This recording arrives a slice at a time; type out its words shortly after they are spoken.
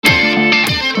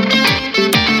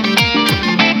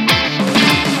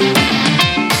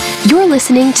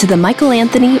listening to the Michael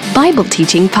Anthony Bible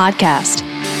Teaching Podcast.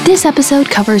 This episode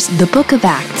covers the Book of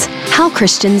Acts, How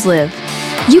Christians Live.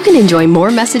 You can enjoy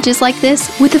more messages like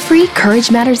this with the free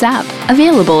Courage Matters app,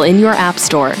 available in your app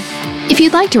store. If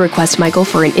you'd like to request Michael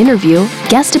for an interview,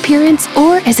 guest appearance,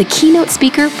 or as a keynote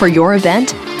speaker for your event,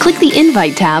 click the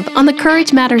Invite tab on the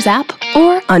Courage Matters app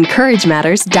or on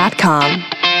CourageMatters.com.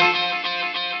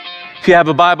 If you have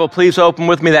a Bible, please open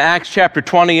with me to Acts chapter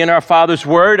 20 in our Father's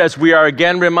Word, as we are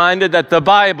again reminded that the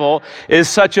Bible is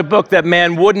such a book that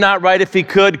man would not write if he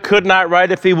could not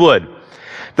write if he would.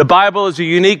 The Bible is a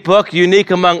unique book,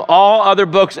 unique among all other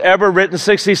books ever written,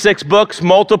 66 books,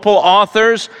 multiple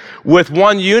authors, with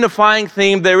one unifying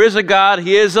theme. There is a God,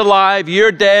 He is alive,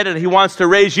 you're dead, and He wants to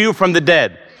raise you from the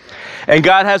dead. And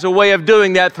God has a way of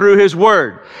doing that through His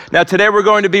Word. Now today we're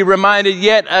going to be reminded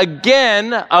yet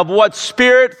again of what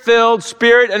Spirit-filled,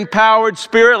 Spirit-empowered,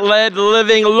 Spirit-led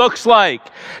living looks like.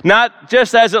 Not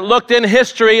just as it looked in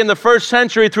history in the first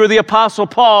century through the Apostle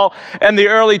Paul and the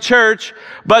early church,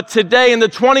 but today in the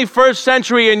 21st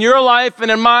century in your life and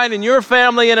in mine, in your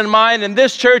family and in mine, in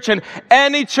this church and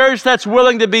any church that's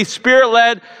willing to be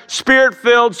Spirit-led,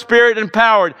 Spirit-filled,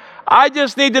 Spirit-empowered. I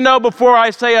just need to know before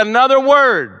I say another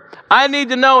word. I need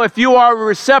to know if you are a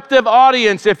receptive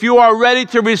audience, if you are ready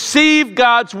to receive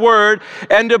God's Word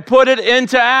and to put it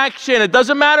into action. It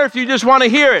doesn't matter if you just want to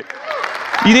hear it.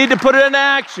 You need to put it into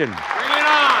action. Bring it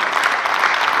on.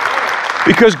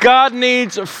 Because God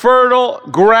needs fertile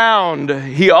ground.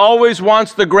 He always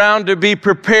wants the ground to be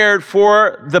prepared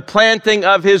for the planting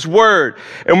of His Word.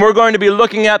 And we're going to be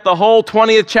looking at the whole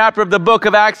 20th chapter of the book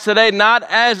of Acts today, not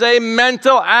as a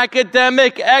mental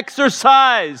academic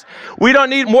exercise. We don't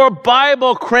need more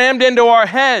Bible crammed into our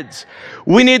heads.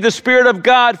 We need the Spirit of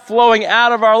God flowing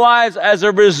out of our lives as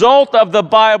a result of the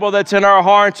Bible that's in our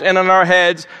hearts and in our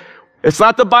heads. It's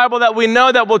not the Bible that we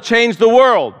know that will change the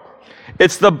world.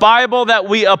 It's the Bible that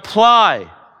we apply.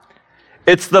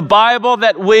 It's the Bible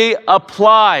that we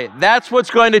apply. That's what's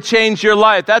going to change your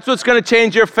life. That's what's going to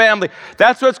change your family.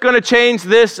 That's what's going to change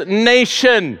this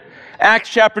nation. Acts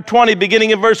chapter 20,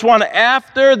 beginning in verse 1.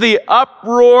 After the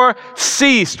uproar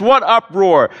ceased. What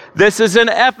uproar? This is in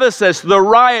Ephesus, the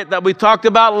riot that we talked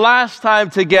about last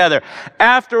time together.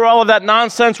 After all of that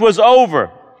nonsense was over,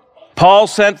 Paul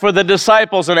sent for the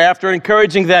disciples, and after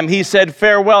encouraging them, he said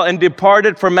farewell and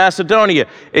departed for Macedonia,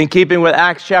 in keeping with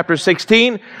Acts chapter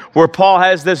 16, where Paul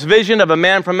has this vision of a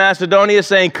man from Macedonia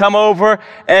saying, come over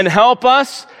and help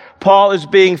us. Paul is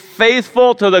being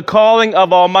faithful to the calling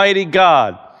of Almighty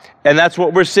God. And that's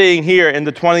what we're seeing here in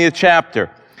the 20th chapter.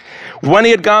 When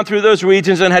he had gone through those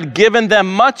regions and had given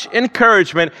them much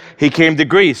encouragement, he came to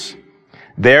Greece.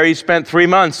 There he spent 3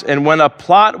 months, and when a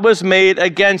plot was made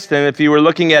against him, if you were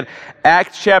looking at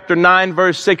Acts chapter 9,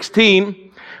 verse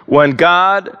 16, when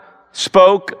God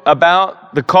spoke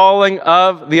about the calling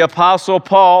of the Apostle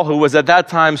Paul, who was at that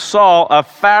time Saul, a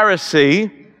Pharisee,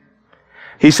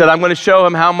 he said, I'm going to show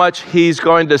him how much he's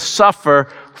going to suffer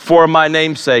for my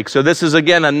name's sake. So this is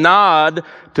again a nod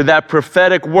to that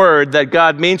prophetic word that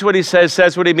God means what He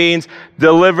says what He means,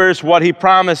 delivers what He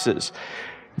promises.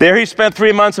 There he spent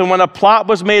 3 months, and when a plot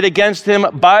was made against him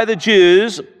by the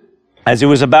Jews, as he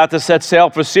was about to set sail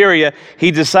for Syria,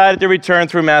 he decided to return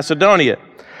through Macedonia.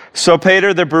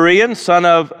 Sopater the Berean, son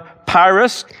of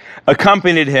Pyrrhus,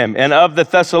 accompanied him, and of the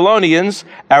Thessalonians,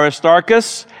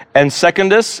 Aristarchus and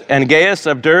Secundus and Gaius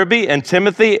of Derbe and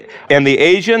Timothy, and the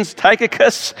Asians,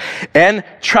 Tychicus and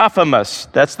Trophimus.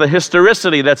 That's the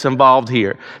historicity that's involved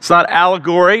here. It's not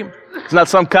allegory. It's not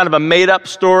some kind of a made-up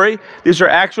story. These are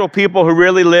actual people who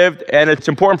really lived, and it's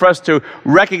important for us to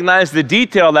recognize the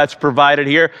detail that's provided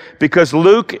here because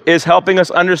Luke is helping us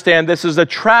understand this is a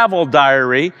travel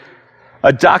diary,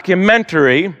 a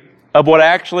documentary of what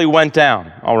actually went down,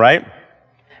 all right?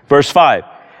 Verse 5,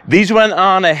 these went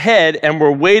on ahead and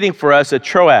were waiting for us at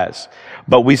Troas,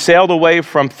 but we sailed away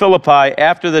from Philippi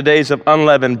after the days of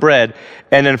unleavened bread,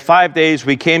 and in 5 days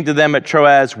we came to them at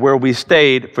Troas, where we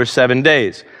stayed for 7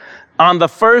 days. On the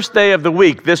first day of the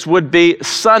week, this would be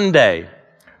Sunday,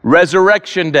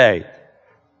 Resurrection Day.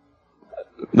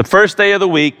 The first day of the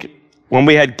week, when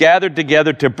we had gathered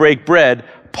together to break bread,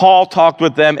 Paul talked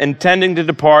with them, intending to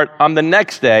depart on the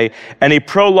next day, and he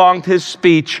prolonged his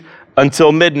speech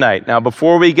until midnight. Now,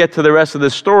 before we get to the rest of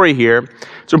the story here,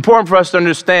 it's important for us to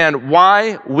understand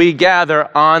why we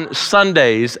gather on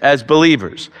Sundays as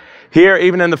believers. Here,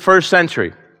 even in the first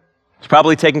century, it's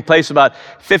probably taking place about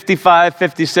 55,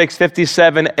 56,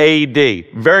 57 AD.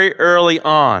 Very early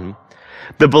on,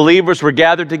 the believers were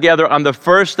gathered together on the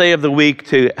first day of the week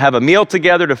to have a meal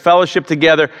together, to fellowship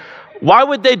together. why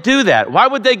would they do that? Why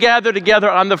would they gather together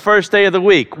on the first day of the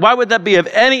week? Why would that be of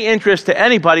any interest to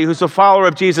anybody who's a follower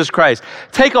of Jesus Christ?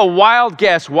 Take a wild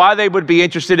guess why they would be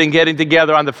interested in getting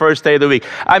together on the first day of the week.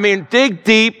 I mean, dig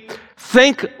deep,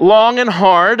 think long and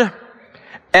hard,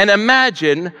 and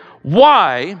imagine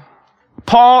why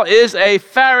Paul is a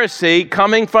Pharisee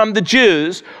coming from the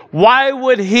Jews. Why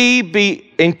would he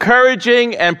be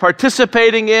encouraging and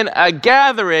participating in a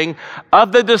gathering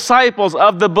of the disciples,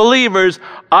 of the believers,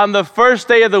 on the first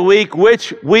day of the week,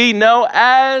 which we know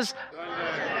as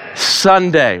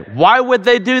Sunday? Why would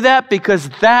they do that? Because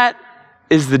that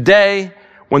is the day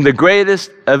when the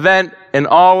greatest event in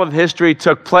all of history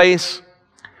took place,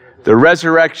 the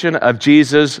resurrection of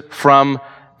Jesus from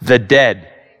the dead.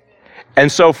 And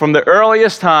so from the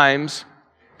earliest times,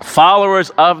 followers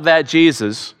of that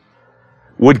Jesus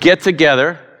would get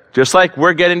together, just like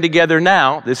we're getting together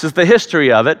now. This is the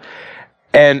history of it,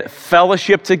 and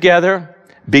fellowship together,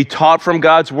 be taught from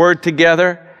God's word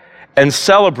together, and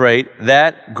celebrate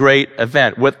that great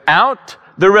event. Without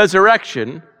the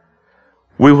resurrection,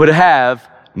 we would have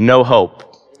no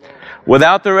hope.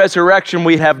 Without the resurrection,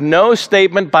 we have no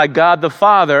statement by God the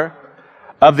Father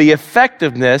of the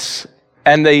effectiveness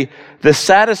and the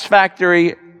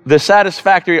satisfactory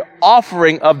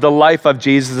offering of the life of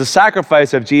Jesus, the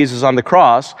sacrifice of Jesus on the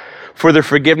cross for the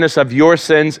forgiveness of your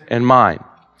sins and mine.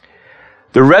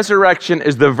 The resurrection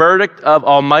is the verdict of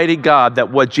Almighty God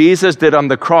that what Jesus did on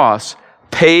the cross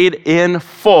paid in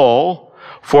full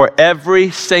for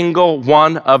every single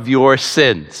one of your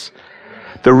sins.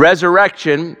 The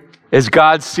resurrection is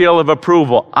God's seal of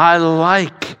approval. I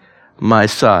like my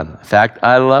son. In fact,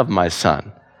 I love my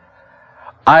son.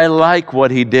 I like what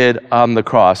he did on the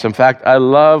cross. In fact, I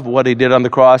love what he did on the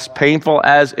cross, painful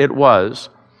as it was,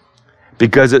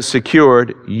 because it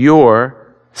secured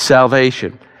your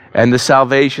salvation and the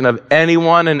salvation of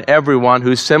anyone and everyone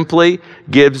who simply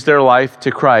gives their life to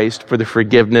Christ for the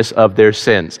forgiveness of their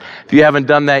sins. If you haven't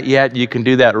done that yet, you can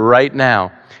do that right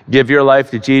now. Give your life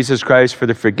to Jesus Christ for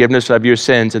the forgiveness of your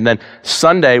sins, and then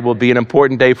Sunday will be an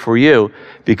important day for you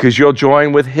because you'll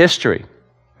join with history.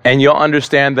 And you'll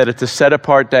understand that it's a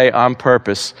set-apart day on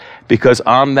purpose, because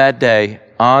on that day,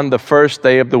 on the first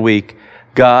day of the week,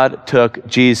 God took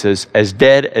Jesus, as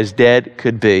dead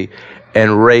could be,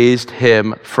 and raised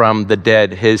him from the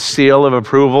dead. His seal of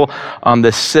approval on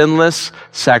the sinless,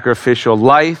 sacrificial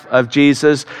life of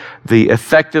Jesus, the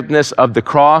effectiveness of the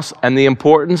cross, and the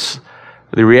importance,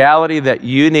 the reality that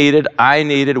you needed, I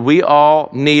needed, we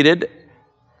all needed,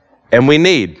 and we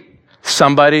need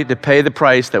somebody to pay the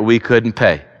price that we couldn't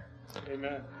pay.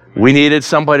 We needed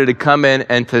somebody to come in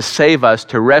and to save us,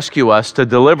 to rescue us, to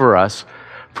deliver us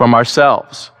from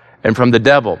ourselves and from the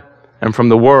devil and from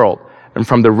the world and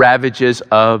from the ravages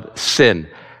of sin.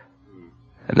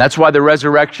 And that's why the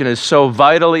resurrection is so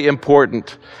vitally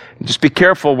important. And just be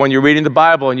careful when you're reading the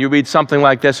Bible and you read something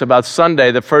like this about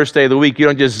Sunday, the first day of the week. You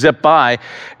don't just zip by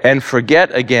and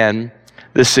forget again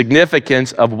the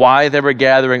significance of why they were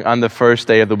gathering on the first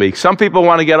day of the week. Some people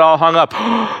want to get all hung up.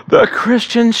 The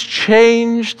Christians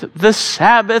changed the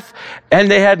Sabbath, and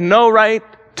they had no right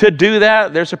to do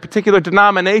that. There's a particular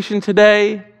denomination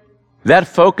today that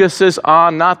focuses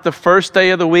on not the first day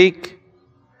of the week,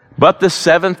 but the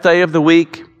seventh day of the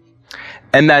week.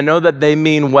 And I know that they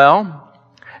mean well,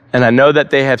 and I know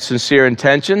that they have sincere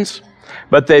intentions,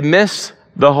 but they miss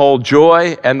the whole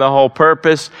joy and the whole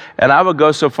purpose, and I would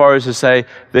go so far as to say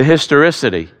the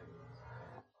historicity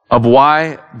of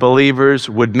why believers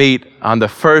would meet on the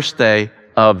first day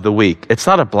of the week. It's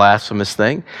not a blasphemous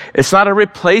thing. It's not a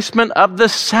replacement of the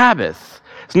Sabbath.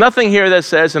 There's nothing here that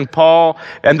says, and Paul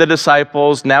and the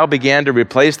disciples now began to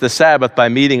replace the Sabbath by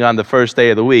meeting on the first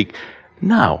day of the week.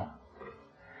 No.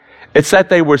 It's that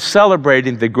they were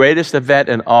celebrating the greatest event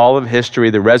in all of history,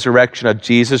 the resurrection of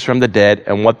Jesus from the dead,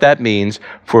 and what that means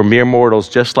for mere mortals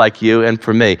just like you and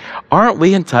for me. Aren't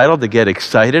we entitled to get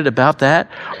excited about that?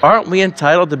 Aren't we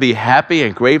entitled to be happy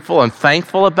and grateful and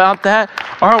thankful about that?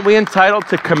 Aren't we entitled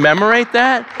to commemorate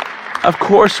that? Of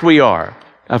course we are.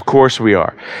 Of course we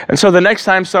are. And so the next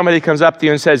time somebody comes up to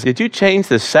you and says, did you change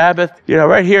the Sabbath? You know,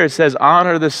 right here it says,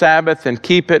 honor the Sabbath and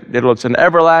keep it. It's an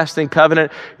everlasting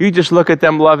covenant. You just look at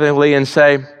them lovingly and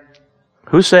say,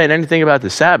 who's saying anything about the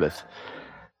Sabbath?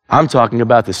 I'm talking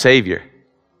about the Savior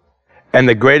and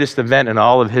the greatest event in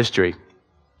all of history.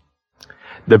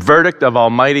 The verdict of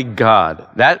Almighty God.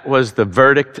 That was the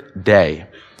verdict day.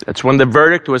 That's when the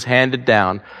verdict was handed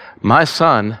down. My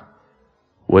son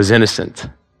was innocent.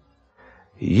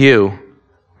 You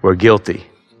were guilty.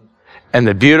 And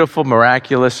the beautiful,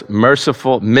 miraculous,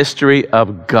 merciful mystery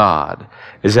of God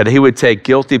is that he would take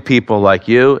guilty people like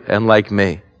you and like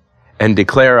me and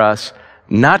declare us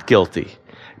not guilty,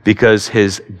 because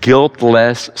his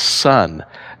guiltless son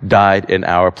died in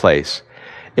our place.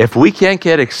 If we can't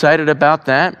get excited about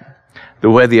that, the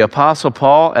way the Apostle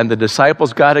Paul and the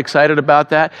disciples got excited about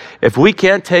that, if we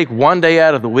can't take one day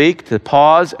out of the week to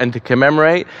pause and to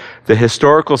commemorate the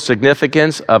historical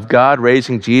significance of God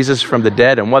raising Jesus from the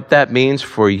dead and what that means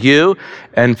for you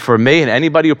and for me and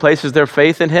anybody who places their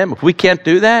faith in him, if we can't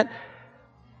do that,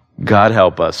 God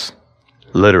help us,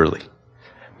 literally.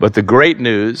 But the great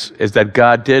news is that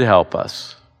God did help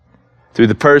us through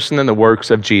the person and the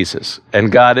works of Jesus.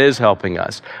 And God is helping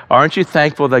us. Aren't you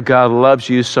thankful that God loves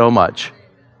you so much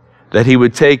that he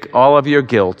would take all of your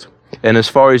guilt and as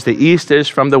far as the east is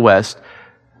from the west,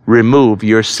 remove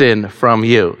your sin from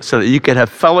you so that you can have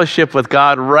fellowship with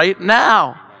God right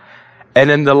now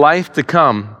and in the life to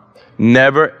come,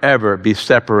 never ever be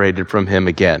separated from him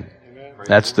again.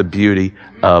 That's the beauty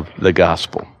of the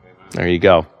gospel. There you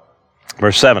go.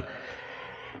 Verse 7.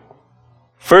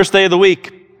 First day of the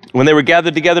week, when they were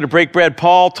gathered together to break bread,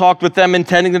 Paul talked with them,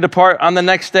 intending to depart on the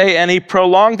next day, and he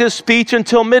prolonged his speech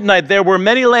until midnight. There were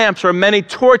many lamps or many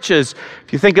torches.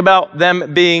 If you think about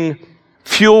them being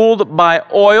fueled by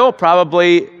oil,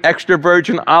 probably extra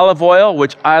virgin olive oil,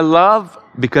 which I love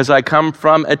because I come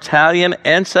from Italian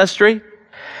ancestry.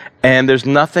 And there's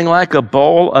nothing like a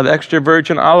bowl of extra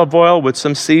virgin olive oil with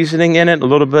some seasoning in it, a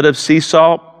little bit of sea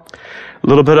salt, a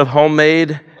little bit of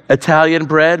homemade Italian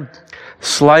bread,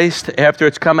 sliced after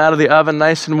it's come out of the oven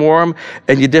nice and warm,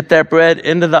 and you dip that bread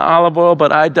into the olive oil,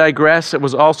 but I digress. It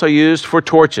was also used for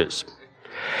torches.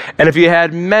 And if you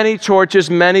had many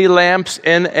torches, many lamps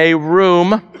in a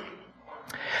room,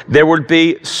 there would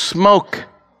be smoke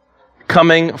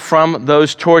coming from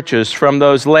those torches, from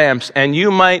those lamps, and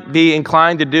you might be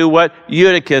inclined to do what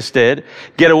Eutychus did,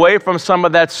 get away from some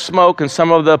of that smoke and some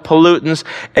of the pollutants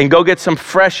and go get some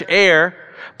fresh air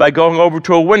by going over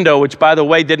to a window, which, by the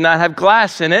way, did not have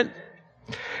glass in it.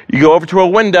 You go over to a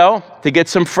window to get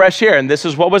some fresh air, and this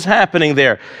is what was happening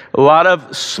there. A lot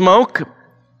of smoke,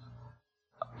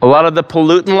 a lot of the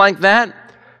pollutant like that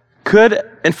could,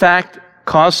 in fact,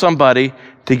 cause somebody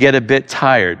to get a bit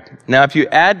tired. Now, if you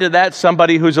add to that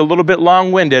somebody who's a little bit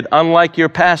long-winded, unlike your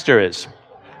pastor is,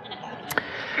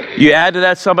 you add to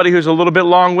that somebody who's a little bit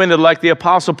long-winded, like the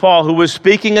Apostle Paul, who was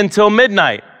speaking until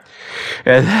midnight,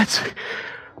 and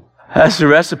that's the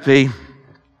recipe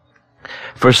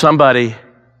for somebody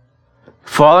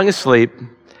falling asleep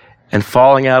and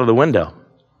falling out of the window.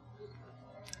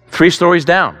 3 stories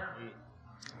down.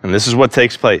 And this is what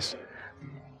takes place.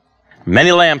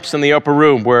 Many lamps in the upper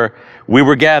room where we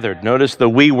were gathered. Notice the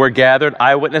we were gathered.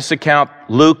 Eyewitness account.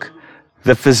 Luke,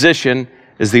 the physician,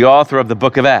 is the author of the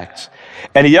book of Acts.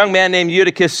 And a young man named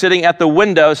Eutychus, sitting at the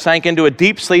window, sank into a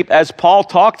deep sleep as Paul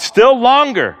talked still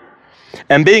longer.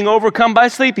 And being overcome by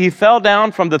sleep, he fell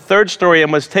down from the 3rd story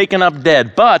and was taken up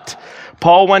dead. But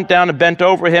Paul went down and bent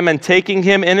over him, and taking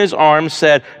him in his arms,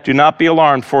 said, "Do not be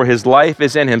alarmed, for his life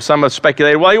is in him." Some have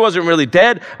speculated, well, he wasn't really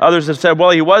dead. Others have said, well,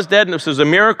 he was dead, and this was a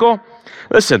miracle.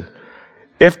 Listen,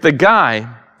 if the guy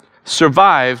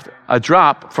survived a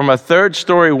drop from a 3rd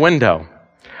story window,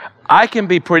 I can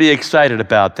be pretty excited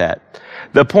about that.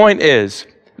 The point is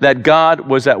that God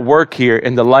was at work here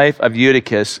in the life of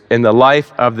Eutychus, in the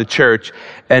life of the church,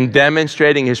 and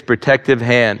demonstrating his protective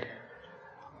hand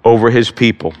over his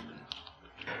people.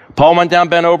 Paul went down,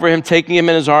 bent over him, taking him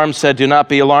in his arms, said, "Do not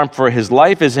be alarmed, for his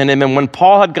life is in him." And when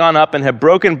Paul had gone up and had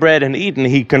broken bread and eaten,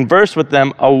 he conversed with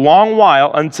them a long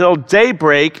while until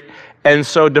daybreak, and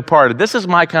so departed. This is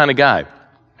my kind of guy.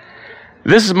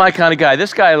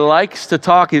 This guy likes to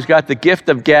talk. He's got the gift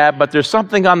of gab, but there's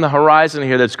something on the horizon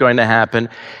here that's going to happen.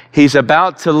 He's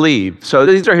about to leave. So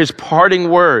these are his parting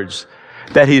words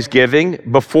that he's giving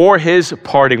before his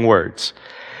parting words.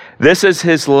 This is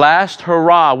his last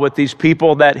hurrah with these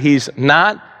people that he's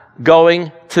not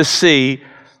going to see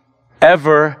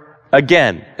ever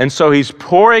again. And so he's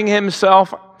pouring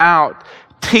himself out,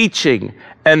 teaching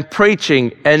and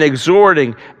preaching and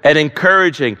exhorting and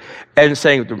encouraging and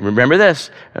saying, remember this,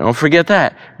 and don't forget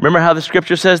that. Remember how the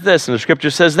scripture says this, and the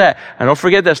scripture says that. And don't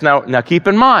forget this. Now keep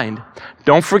in mind,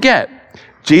 don't forget,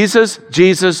 Jesus,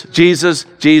 Jesus, Jesus,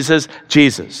 Jesus,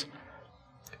 Jesus.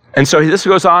 And so this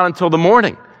goes on until the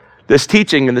morning, this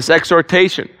teaching and this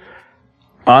exhortation,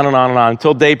 on and on and on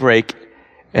until daybreak.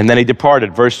 And then he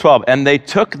departed. Verse 12, and they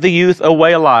took the youth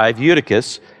away alive,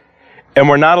 Eutychus, and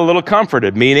were not a little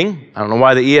comforted, meaning, I don't know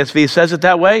why the ESV says it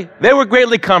that way. They were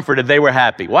greatly comforted. They were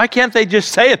happy. Why can't they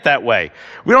just say it that way?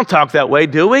 We don't talk that way,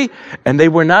 do we? And they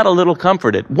were not a little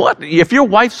comforted. What? If your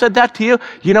wife said that to you,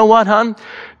 you know what, hon?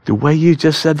 The way you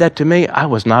just said that to me, I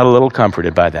was not a little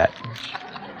comforted by that.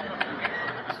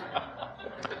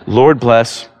 Lord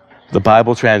bless The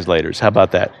Bible translators, how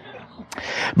about that?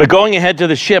 But going ahead to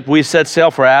the ship, we set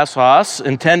sail for Assos,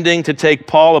 intending to take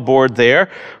Paul aboard there,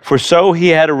 for so he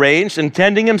had arranged,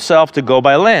 intending himself to go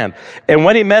by land. And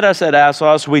when he met us at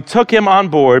Assos, we took him on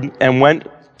board and went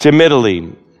to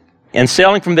Mytilene. And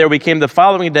sailing from there, we came the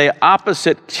following day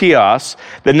opposite Chios.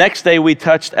 The next day, we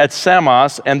touched at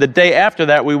Samos, and the day after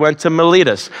that, we went to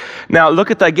Miletus. Now,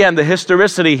 look at, again, the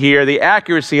historicity here, the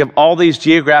accuracy of all these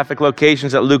geographic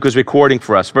locations that Luke is recording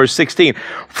for us. Verse 16,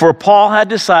 for Paul had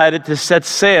decided to set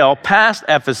sail past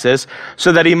Ephesus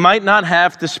so that he might not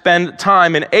have to spend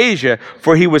time in Asia,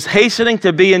 for he was hastening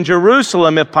to be in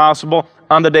Jerusalem, if possible,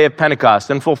 on the day of Pentecost.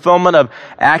 In fulfillment of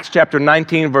Acts chapter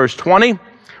 19, verse 20,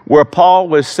 where Paul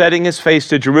was setting his face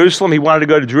to Jerusalem. He wanted to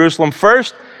go to Jerusalem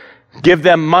first, give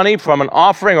them money from an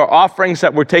offering or offerings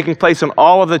that were taking place in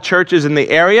all of the churches in the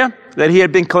area that he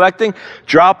had been collecting,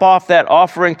 drop off that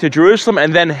offering to Jerusalem,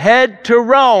 and then head to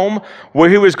Rome,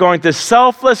 where he was going to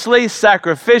selflessly,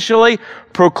 sacrificially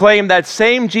proclaim that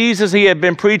same Jesus he had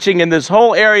been preaching in this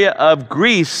whole area of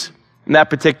Greece in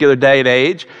that particular day and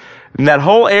age. In that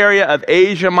whole area of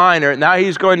Asia Minor, now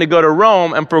he's going to go to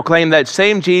Rome and proclaim that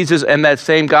same Jesus and that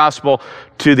same gospel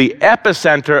to the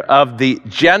epicenter of the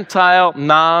Gentile,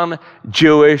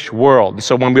 non-Jewish world.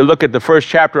 So when we look at the first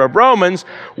chapter of Romans,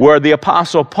 where the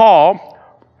Apostle Paul,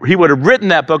 he would have written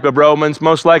that book of Romans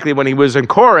most likely when he was in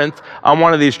Corinth on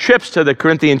one of these trips to the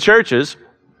Corinthian churches,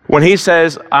 when he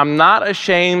says, I'm not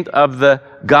ashamed of the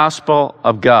gospel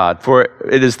of God, for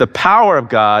it is the power of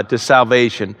God to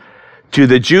salvation to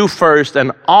the Jew first,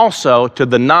 and also to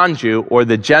the non-Jew, or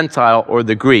the Gentile, or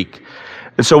the Greek.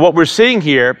 And so what we're seeing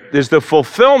here is the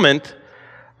fulfillment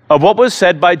of what was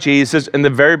said by Jesus in the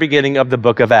very beginning of the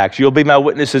book of Acts. You'll be my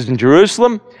witnesses in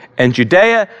Jerusalem, and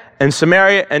Judea, and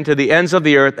Samaria, and to the ends of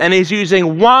the earth. And he's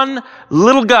using one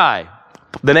little guy.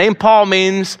 The name Paul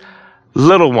means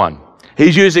little one.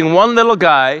 He's using one little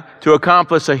guy to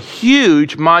accomplish a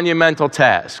huge monumental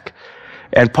task.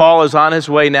 And Paul is on his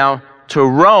way now to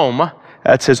Rome.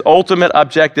 That's his ultimate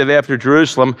objective after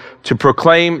Jerusalem, to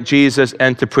proclaim Jesus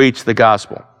and to preach the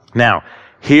gospel. Now,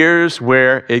 here's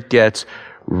where it gets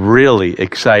really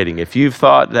exciting. If you've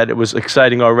thought that it was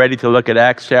exciting already to look at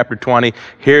Acts chapter 20,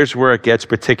 here's where it gets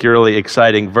particularly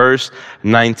exciting. Verse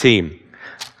 19.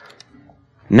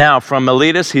 Now, from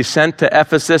Miletus, he sent to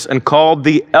Ephesus and called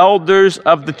the elders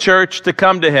of the church to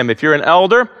come to him. If you're an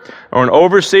elder or an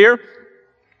overseer,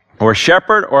 or a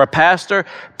shepherd, or a pastor,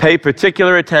 pay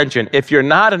particular attention. If you're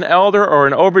not an elder, or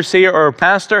an overseer, or a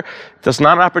pastor, that's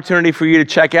not an opportunity for you to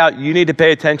check out. You need to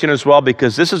pay attention as well,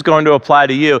 because this is going to apply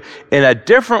to you in a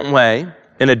different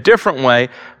way,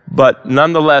 but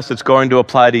nonetheless, it's going to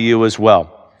apply to you as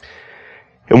well.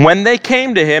 And when they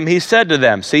came to him, he said to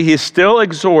them, see, he's still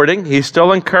exhorting, he's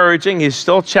still encouraging, he's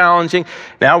still challenging.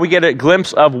 Now we get a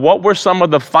glimpse of what were some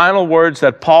of the final words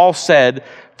that Paul said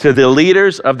to the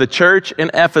leaders of the church in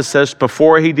Ephesus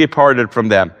before he departed from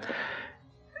them.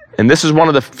 And this is one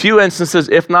of the few instances,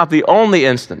 if not the only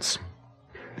instance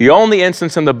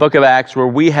in the book of Acts where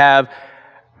we have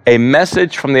a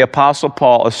message from the Apostle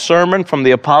Paul, a sermon from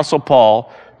the Apostle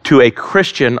Paul to a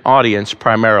Christian audience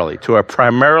primarily, to a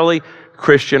primarily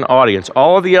Christian audience.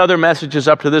 All of the other messages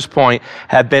up to this point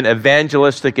have been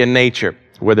evangelistic in nature,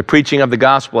 where the preaching of the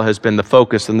gospel has been the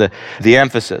focus and the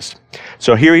emphasis.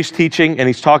 So here he's teaching, and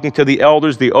he's talking to the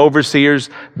elders, the overseers,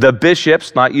 the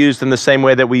bishops, not used in the same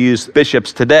way that we use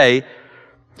bishops today.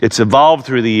 It's evolved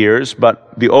through the years,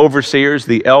 but the overseers,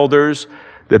 the elders,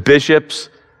 the bishops,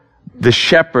 the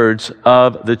shepherds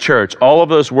of the church. All of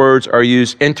those words are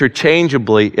used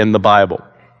interchangeably in the Bible.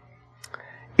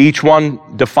 Each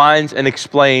one defines and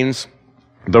explains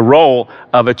the role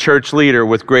of a church leader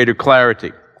with greater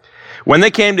clarity. When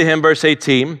they came to him, verse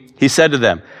 18, he said to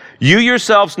them, you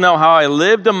yourselves know how I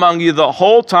lived among you the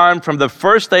whole time from the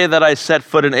first day that I set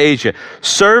foot in Asia,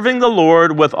 serving the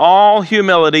Lord with all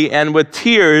humility and with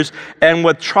tears and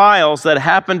with trials that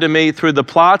happened to me through the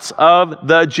plots of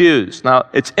the Jews. Now,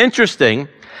 it's interesting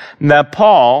that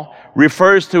Paul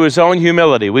refers to his own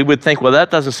humility. We would think, well, that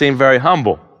doesn't seem very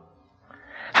humble.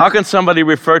 How can somebody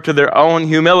refer to their own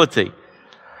humility?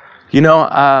 You know,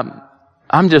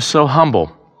 I'm just so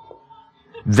humble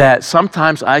that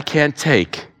sometimes I can't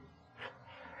take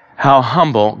how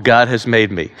humble God has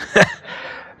made me.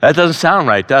 That doesn't sound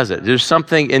right, does it? There's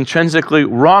something intrinsically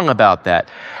wrong about that.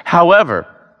 However,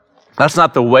 that's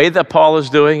not the way that Paul is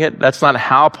doing it. That's not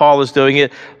how Paul is doing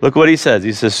it. Look what he says.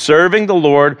 He says, serving the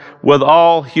Lord with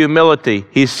all humility.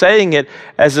 He's saying it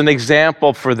as an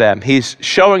example for them. He's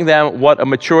showing them what a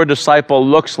mature disciple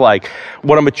looks like,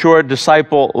 what a mature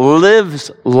disciple lives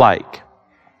like.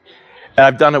 And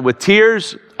I've done it with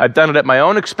tears. I've done it at my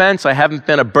own expense. I haven't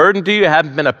been a burden to you. I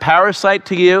haven't been a parasite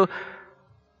to you.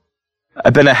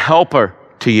 I've been a helper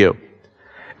to you.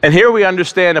 And here we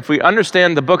understand, if we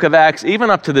understand the book of Acts,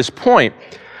 even up to this point,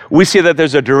 we see that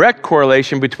there's a direct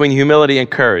correlation between humility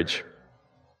and courage.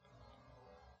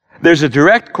 There's a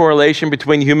direct correlation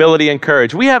between humility and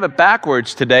courage. We have it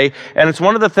backwards today, and it's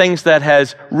one of the things that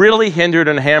has really hindered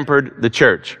and hampered the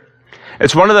church.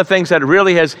 It's one of the things that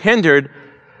really has hindered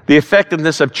the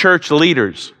effectiveness of church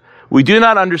leaders. We do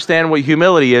not understand what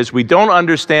humility is. We don't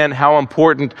understand how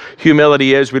important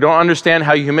humility is. We don't understand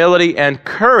how humility and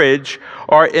courage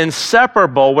are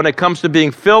inseparable when it comes to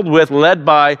being filled with, led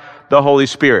by the Holy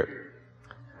Spirit.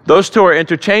 Those two are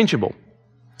interchangeable.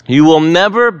 You will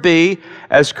never be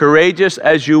as courageous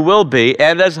as you will be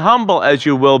and as humble as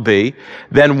you will be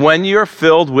than when you're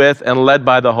filled with and led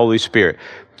by the Holy Spirit.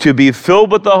 To be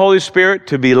filled with the Holy Spirit,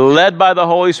 to be led by the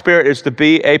Holy Spirit, is to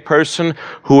be a person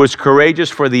who is courageous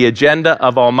for the agenda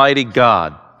of Almighty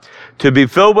God. To be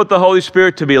filled with the Holy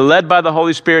Spirit, to be led by the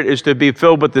Holy Spirit, is to be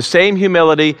filled with the same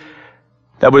humility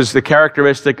that was the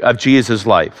characteristic of Jesus'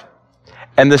 life,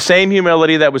 and the same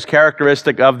humility that was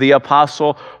characteristic of the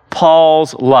Apostle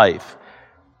Paul's life.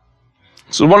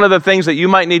 So one of the things that you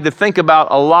might need to think about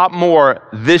a lot more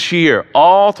this year,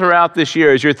 all throughout this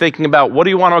year, as you're thinking about what do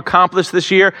you want to accomplish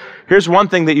this year, here's one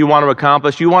thing that you want to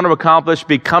accomplish. You want to accomplish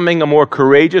becoming a more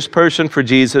courageous person for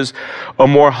Jesus, a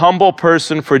more humble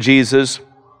person for Jesus,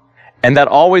 and that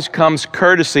always comes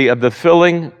courtesy of the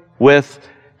filling with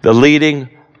the leading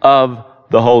of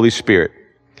the Holy Spirit.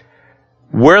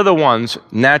 We're the ones,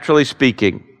 naturally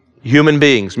speaking, human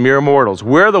beings, mere mortals,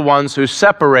 we're the ones who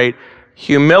separate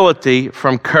humility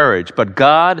from courage, but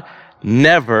God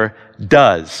never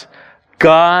does.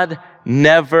 God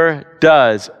never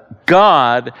does.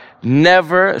 God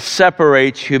never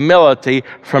separates humility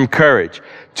from courage.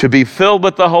 To be filled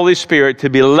with the Holy Spirit, to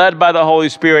be led by the Holy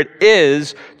Spirit,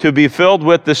 is to be filled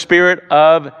with the Spirit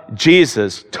of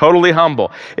Jesus, totally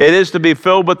humble. It is to be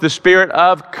filled with the Spirit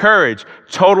of courage,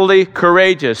 totally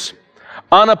courageous,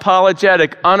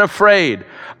 unapologetic, unafraid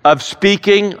of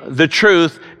speaking the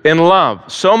truth in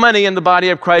love. So many in the body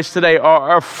of Christ today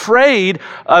are afraid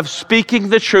of speaking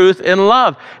the truth in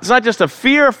love. It's not just a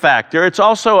fear factor, it's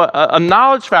also a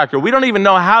knowledge factor. We don't even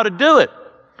know how to do it.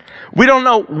 We don't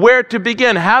know where to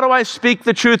begin. How do I speak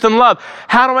the truth in love?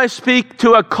 How do I speak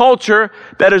to a culture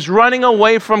that is running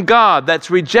away from God,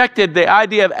 that's rejected the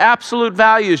idea of absolute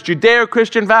values,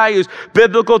 Judeo-Christian values,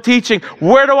 biblical teaching?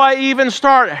 Where do I even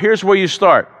start? Here's where you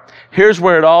start. Here's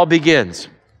where it all begins.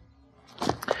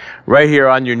 Right here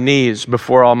on your knees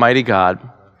before Almighty God,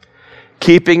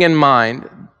 keeping in mind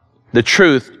the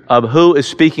truth of who is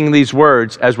speaking these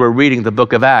words as we're reading the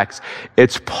book of Acts.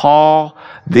 It's Paul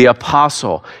the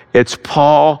apostle. It's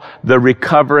Paul the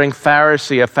recovering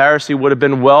Pharisee. A Pharisee would have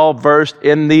been well versed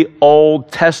in the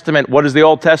Old Testament. What is the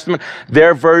Old Testament?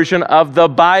 Their version of the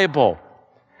Bible.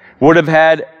 Would have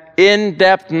had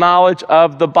in-depth knowledge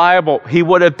of the Bible. He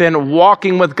would have been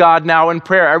walking with God now in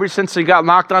prayer ever since he got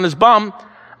knocked on his bum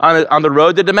on the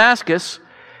road to Damascus.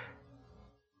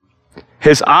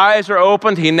 His eyes are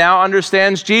opened. He now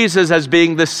understands Jesus as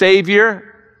being the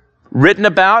Savior written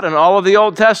about in all of the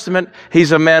Old Testament.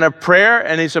 He's a man of prayer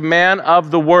and he's a man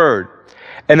of the Word.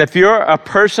 And if you're a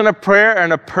person of prayer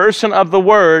and a person of the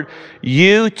Word,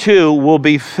 you too will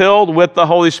be filled with the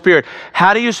Holy Spirit.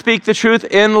 How do you speak the truth?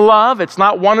 In love. It's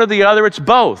not one or the other, it's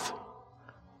both.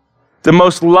 The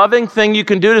most loving thing you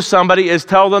can do to somebody is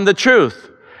tell them the truth.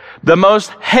 The most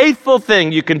hateful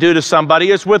thing you can do to somebody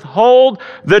is withhold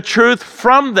the truth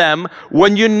from them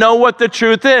when you know what the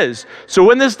truth is.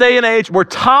 So in this day and age where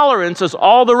tolerance is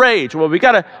all the rage, well, we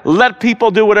got to let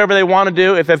people do whatever they want to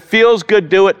do. If it feels good,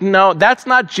 do it. No, that's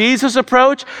not Jesus'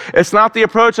 approach. It's not the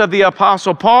approach of the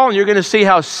Apostle Paul, and you're going to see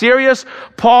how serious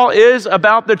Paul is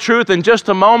about the truth in just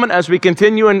a moment as we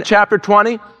continue in chapter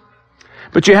 20.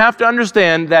 But you have to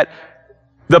understand that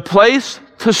the place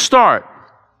to start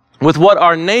with what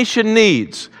our nation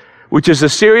needs, which is a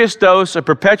serious dose, a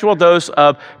perpetual dose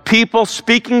of people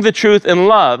speaking the truth in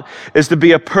love, is to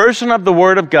be a person of the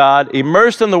Word of God,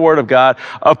 immersed in the Word of God,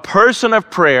 a person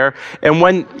of prayer. And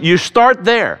when you start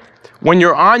there, when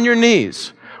you're on your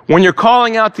knees, when you're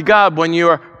calling out to God, when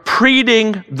you're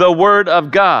preaching the Word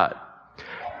of God,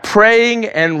 praying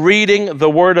and reading the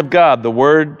Word of God, the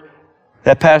Word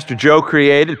that Pastor Joe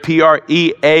created,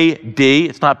 P-R-E-A-D.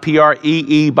 It's not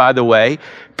P-R-E-E, by the way.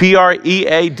 P-R-E-A-D-I-N-G.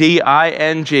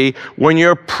 When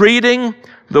you're preaching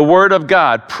the Word of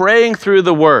God, praying through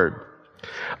the Word,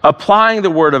 applying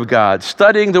the Word of God,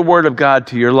 studying the Word of God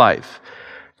to your life,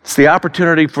 It's the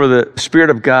opportunity for the Spirit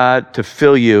of God to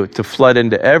fill you, to flood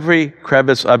into every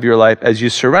crevice of your life as you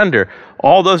surrender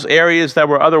all those areas that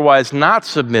were otherwise not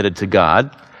submitted to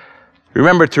God.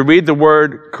 Remember, to read the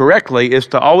Word correctly is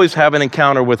to always have an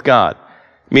encounter with God,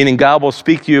 meaning God will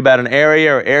speak to you about an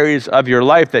area or areas of your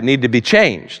life that need to be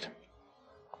changed.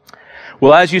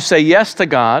 Well, as you say yes to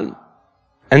God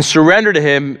and surrender to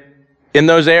Him in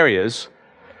those areas,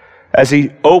 as He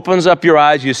opens up your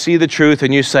eyes, you see the truth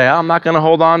and you say, I'm not going to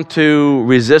hold on to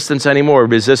resistance anymore.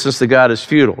 Resistance to God is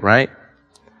futile, right?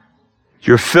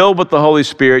 You're filled with the Holy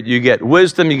Spirit, you get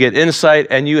wisdom, you get insight,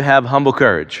 and you have humble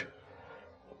courage.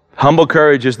 Humble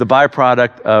courage is the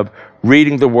byproduct of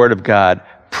reading the Word of God,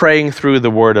 praying through the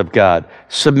Word of God,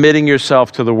 submitting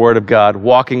yourself to the Word of God,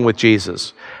 walking with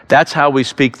Jesus. That's how we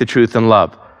speak the truth in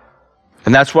love.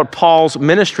 And that's what Paul's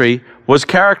ministry was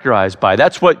characterized by.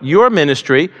 That's what your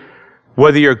ministry,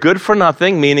 whether you're good for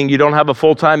nothing, meaning you don't have a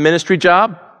full-time ministry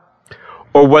job,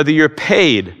 or whether you're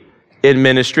paid in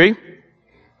ministry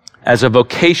as a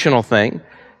vocational thing,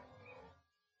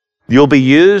 you'll be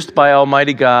used by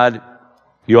Almighty God.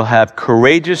 You'll have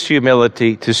courageous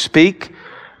humility to speak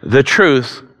the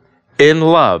truth in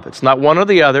love. It's not one or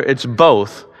the other, it's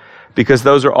both, because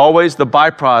those are always the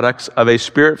byproducts of a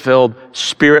Spirit-filled,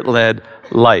 Spirit-led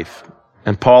life.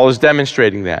 And Paul is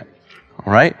demonstrating that,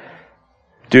 all right?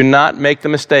 Do not make the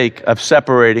mistake of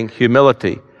separating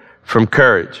humility from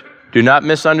courage. Do not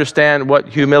misunderstand what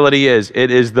humility is.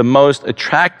 It is the most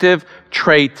attractive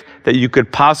trait that you could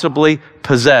possibly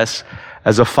possess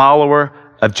as a follower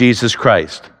of Jesus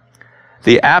Christ.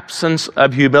 The absence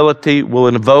of humility will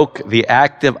invoke the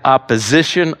active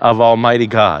opposition of Almighty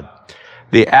God.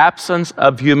 The absence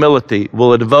of humility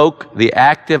will invoke the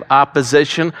active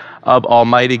opposition of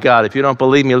Almighty God. If you don't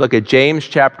believe me, look at James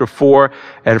chapter 4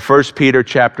 and 1 Peter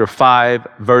chapter 5,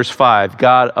 verse 5.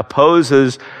 God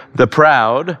opposes the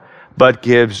proud, but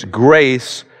gives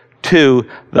grace to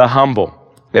the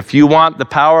humble. If you want the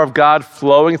power of God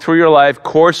flowing through your life,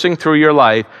 coursing through your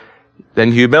life,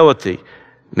 then humility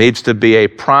needs to be a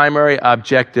primary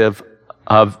objective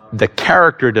of the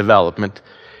character development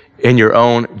in your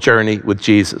own journey with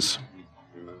Jesus.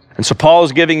 And so Paul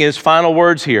is giving his final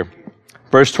words here.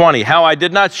 Verse 20, how I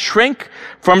did not shrink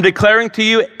from declaring to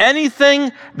you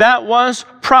anything that was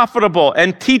profitable,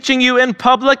 and teaching you in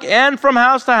public and from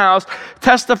house to house,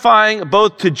 testifying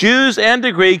both to Jews and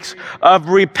to Greeks of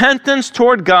repentance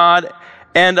toward God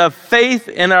and of faith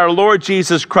in our Lord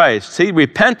Jesus Christ. See,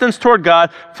 repentance toward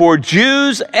God for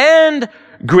Jews and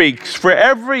Greeks, for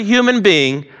every human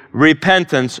being,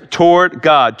 repentance toward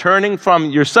God, turning from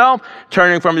yourself,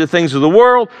 turning from the things of the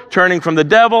world, turning from the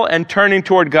devil, and turning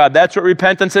toward God. That's what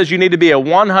repentance is. You need to be a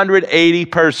 180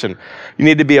 person. You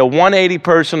need to be a 180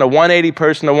 person, a 180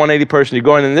 person, a 180 person. You're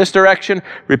going in this direction.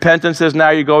 Repentance is now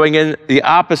you're going in the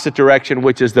opposite direction,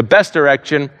 which is the best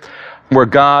direction, where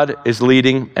God is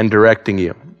leading and directing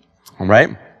you. All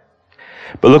right?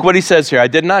 But look what he says here. I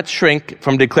did not shrink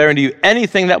from declaring to you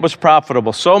anything that was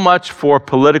profitable. So much for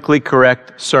politically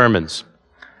correct sermons.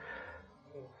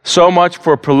 So much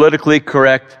for politically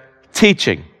correct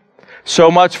teaching.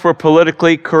 So much for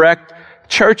politically correct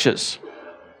churches.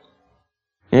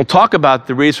 And we'll talk about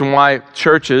the reason why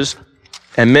churches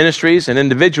and ministries and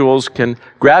individuals can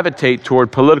gravitate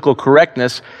toward political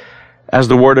correctness as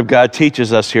the Word of God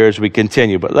teaches us here as we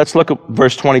continue. But let's look at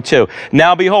verse 22.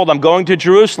 Now behold, I'm going to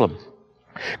Jerusalem,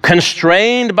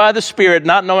 constrained by the Spirit,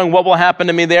 not knowing what will happen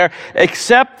to me there,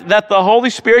 except that the Holy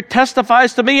Spirit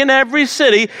testifies to me in every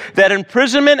city that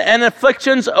imprisonment and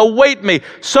afflictions await me.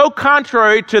 So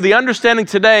contrary to the understanding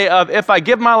today of if I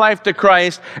give my life to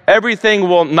Christ, everything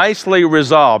will nicely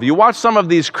resolve. You watch some of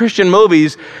these Christian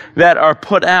movies that are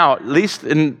put out, at least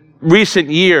in recent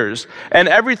years, and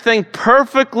everything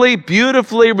perfectly,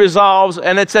 beautifully resolves,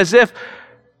 and it's as if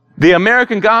the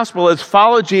American gospel is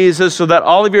follow Jesus so that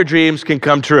all of your dreams can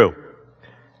come true.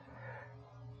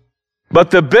 But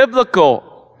the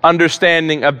biblical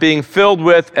understanding of being filled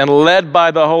with and led by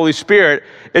the Holy Spirit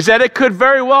is that it could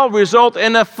very well result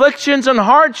in afflictions and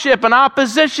hardship and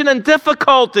opposition and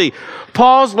difficulty.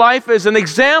 Paul's life is an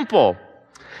example.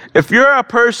 If you're a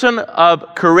person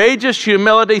of courageous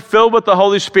humility filled with the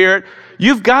Holy Spirit,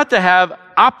 you've got to have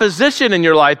opposition in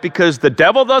your life because the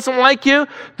devil doesn't like you,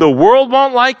 the world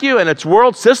won't like you, and its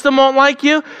world system won't like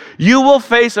you. You will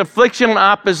face affliction and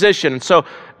opposition. So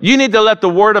you need to let the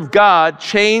Word of God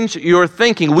change your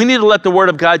thinking. We need to let the Word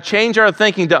of God change our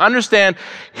thinking to understand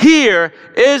here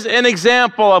is an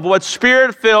example of what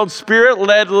Spirit-filled,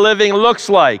 Spirit-led living looks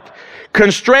like.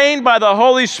 Constrained by the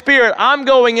Holy Spirit, I'm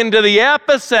going into the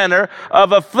epicenter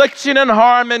of affliction and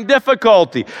harm and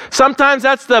difficulty. Sometimes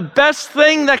that's the best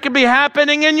thing that could be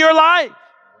happening in your life.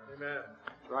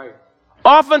 Right.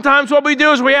 Oftentimes what we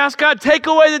do is we ask God, take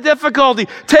away the difficulty,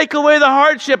 take away the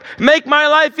hardship, make my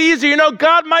life easier. You know,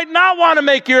 God might not want to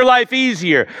make your life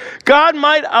easier. God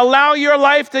might allow your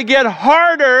life to get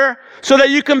harder so that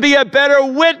you can be a better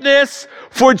witness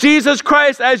for Jesus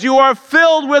Christ as you are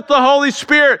filled with the Holy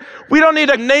Spirit. We don't need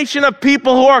a nation of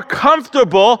people who are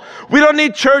comfortable. We don't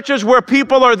need churches where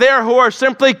people are there who are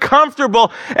simply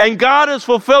comfortable and God is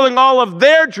fulfilling all of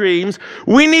their dreams.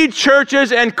 We need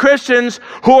churches and Christians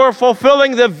who are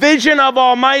fulfilling the vision of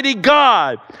Almighty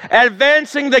God,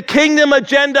 advancing the kingdom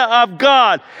agenda of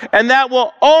God. And that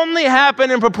will only happen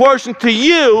in proportion to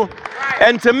you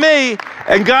and to me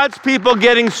and God's people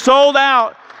getting sold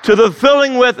out to the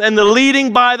filling with and the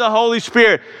leading by the Holy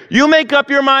Spirit. You make up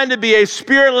your mind to be a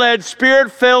Spirit-led,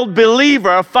 Spirit-filled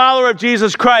believer, a follower of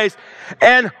Jesus Christ,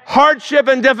 and hardship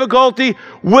and difficulty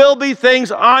will be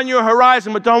things on your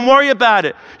horizon, but don't worry about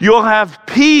it. You'll have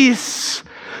peace,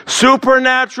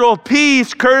 supernatural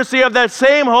peace, courtesy of that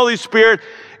same Holy Spirit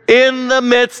in the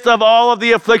midst of all of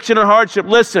the affliction and hardship.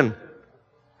 Listen,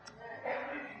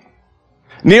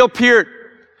 Neil Peart,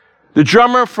 the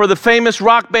drummer for the famous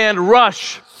rock band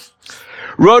Rush,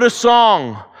 wrote a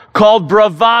song called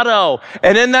Bravado.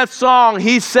 And in that song,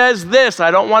 he says this, I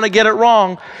don't want to get it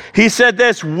wrong. He said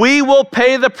this, we will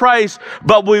pay the price,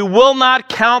 but we will not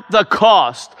count the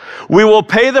cost. We will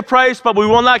pay the price, but we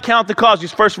will not count the cost.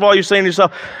 First of all, you're saying to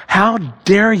yourself, how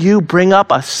dare you bring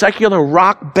up a secular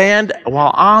rock band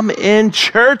while I'm in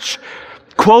church?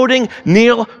 Quoting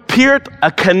Neil Peart,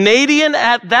 a Canadian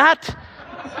at that?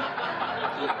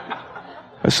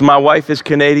 So my wife is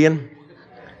Canadian.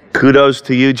 Kudos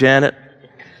to you, Janet.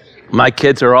 My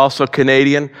kids are also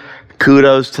Canadian.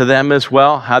 Kudos to them as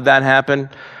well. How'd that happen?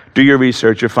 Do your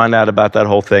research. You'll find out about that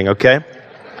whole thing, okay?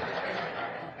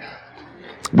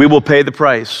 We will pay the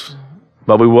price,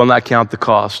 but we will not count the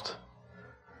cost.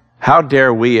 How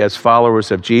dare we, as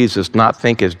followers of Jesus, not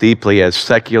think as deeply as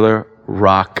secular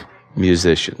rock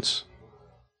musicians?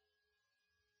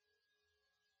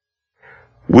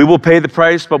 We will pay the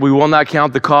price, but we will not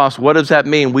count the cost. What does that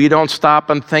mean? We don't stop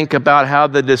and think about how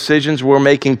the decisions we're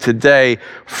making today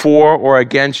for or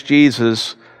against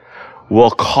Jesus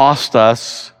will cost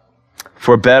us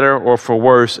for better or for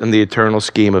worse in the eternal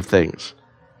scheme of things.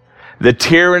 The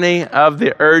tyranny of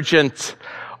the urgent,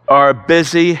 our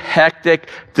busy, hectic,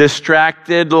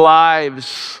 distracted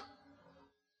lives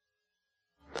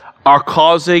are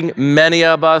causing many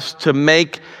of us to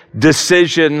make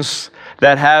decisions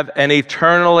that have an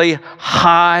eternally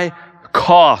high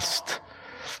cost.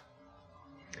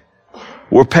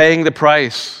 We're paying the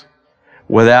price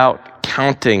without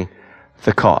counting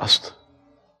the cost.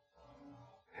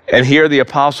 And here the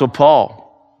Apostle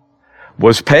Paul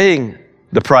was paying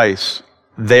the price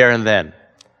there and then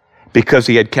because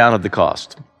he had counted the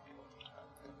cost.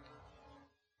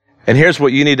 And here's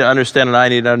what you need to understand and I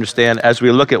need to understand as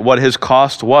we look at what his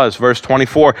cost was. Verse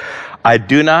 24, I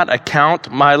do not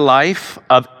account my life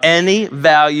of any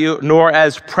value nor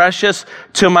as precious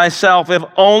to myself, if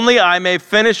only I may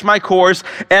finish my course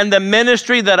and the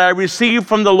ministry that I received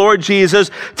from the Lord Jesus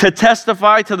to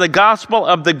testify to the gospel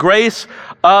of the grace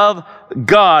of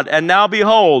God. And now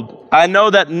behold, I know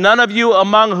that none of you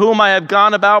among whom I have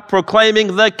gone about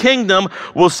proclaiming the kingdom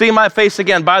will see my face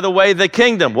again. By the way, the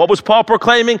kingdom. What was Paul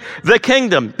proclaiming? The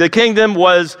kingdom. The kingdom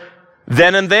was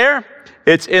then and there.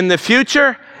 It's in the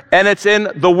future. And it's in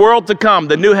the world to come,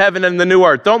 the new heaven and the new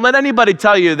earth. Don't let anybody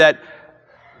tell you that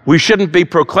we shouldn't be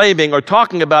proclaiming or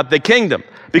talking about the kingdom,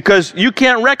 because you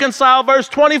can't reconcile verse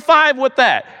 25 with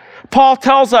that. Paul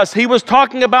tells us he was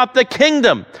talking about the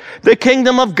kingdom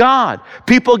of God,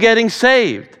 people getting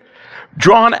saved,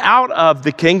 drawn out of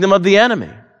the kingdom of the enemy.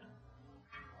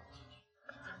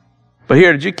 But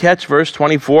here, did you catch verse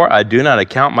 24? I do not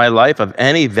account my life of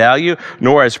any value,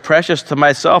 nor as precious to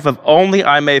myself, if only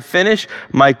I may finish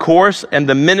my course and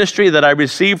the ministry that I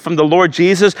received from the Lord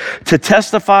Jesus to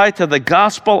testify to the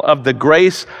gospel of the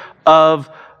grace of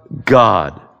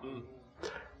God.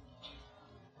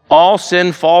 All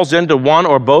sin falls into one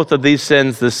or both of these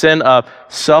sins, the sin of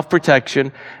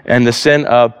self-protection and the sin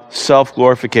of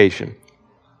self-glorification.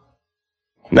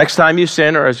 Next time you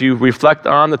sin, or as you reflect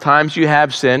on the times you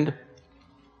have sinned,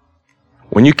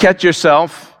 when you catch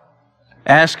yourself,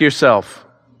 ask yourself,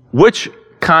 which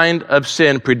kind of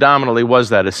sin predominantly was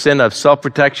that? A sin of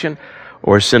self-protection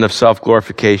or a sin of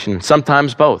self-glorification?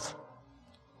 Sometimes both.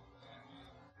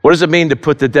 What does it mean to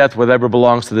put to death whatever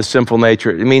belongs to the sinful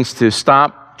nature? It means to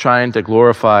stop trying to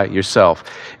glorify yourself.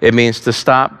 It means to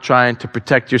stop trying to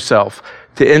protect yourself,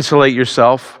 to insulate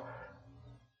yourself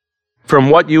from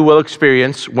what you will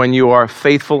experience when you are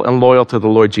faithful and loyal to the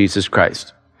Lord Jesus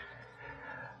Christ.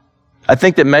 I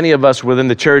think that many of us within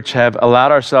the church have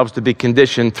allowed ourselves to be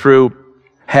conditioned through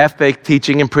half-baked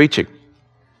teaching and preaching,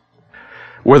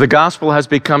 where the gospel has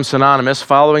become synonymous,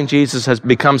 following Jesus has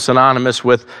become synonymous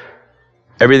with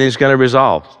everything's going to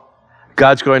resolve.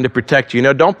 God's going to protect you.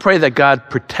 Don't pray that God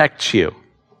protects you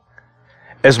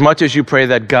as much as you pray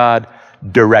that God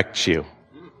directs you.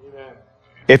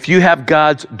 If you have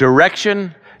God's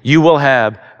direction, you will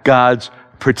have God's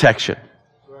protection.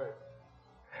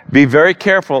 Be very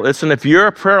careful. Listen, if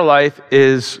your prayer life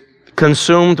is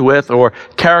consumed with or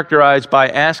characterized by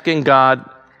asking God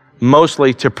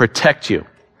mostly to protect you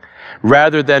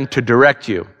rather than to direct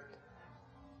you,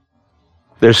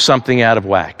 there's something out of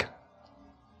whack.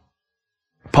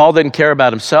 Paul didn't care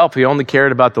about himself. He only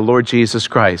cared about the Lord Jesus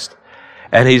Christ.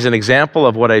 And he's an example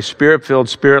of what a Spirit-filled,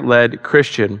 Spirit-led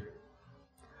Christian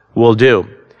will do.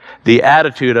 The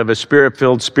attitude of a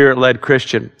Spirit-filled, Spirit-led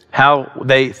Christian, how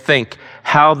they think,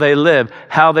 how they live,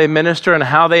 how they minister, and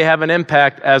how they have an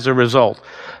impact as a result.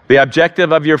 The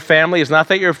objective of your family is not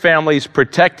that your family is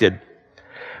protected,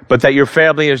 but that your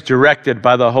family is directed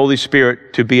by the Holy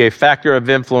Spirit to be a factor of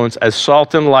influence as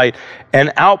salt and light,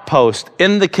 an outpost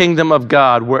in the kingdom of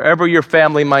God, wherever your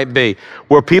family might be,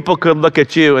 where people could look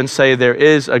at you and say, there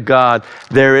is a God,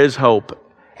 there is hope.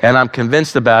 And I'm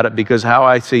convinced about it because how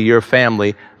I see your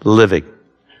family living.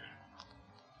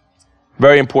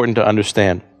 Very important to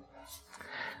understand.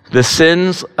 The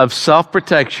sins of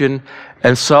self-protection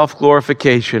and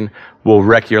self-glorification will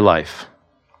wreck your life.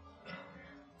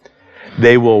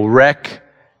 They will wreck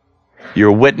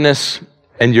your witness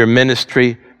and your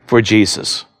ministry for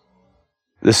Jesus.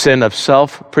 The sin of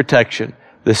self-protection,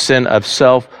 the sin of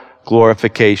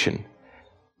self-glorification.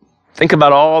 Think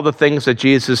about all the things that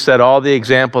Jesus said, all the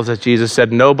examples that Jesus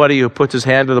said. Nobody who puts his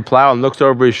hand to the plow and looks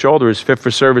over his shoulder is fit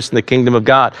for service in the kingdom of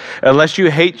God. Unless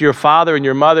you hate your father and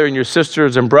your mother and your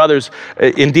sisters and brothers,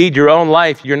 indeed your own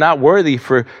life, you're not worthy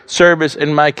for service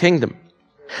in my kingdom.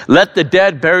 Let the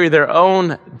dead bury their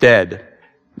own dead.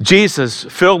 Jesus,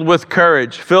 filled with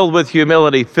courage, filled with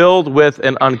humility, filled with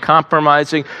an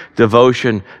uncompromising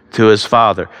devotion to his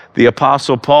Father. The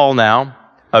Apostle Paul now,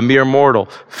 a mere mortal,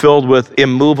 filled with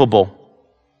immovable,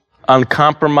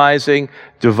 uncompromising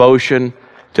devotion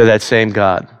to that same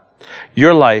God.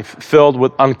 Your life filled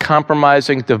with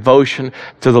uncompromising devotion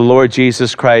to the Lord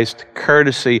Jesus Christ,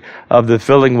 courtesy of the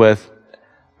filling with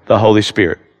the Holy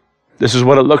Spirit. This is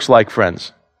what it looks like,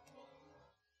 friends.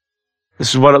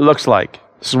 This is what it looks like.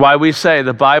 This is why we say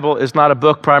the Bible is not a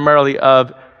book primarily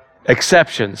of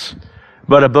exceptions,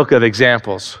 but a book of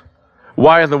examples.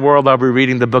 Why in the world are we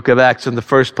reading the book of Acts in the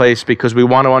first place? Because we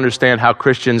want to understand how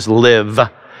Christians live,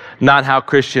 not how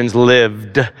Christians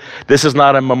lived. This is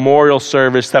not a memorial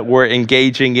service that we're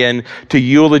engaging in to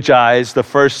eulogize the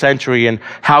first century and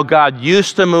how God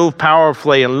used to move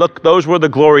powerfully. And look, those were the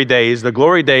glory days. The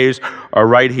glory days are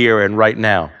right here and right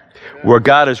now, where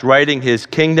God is writing his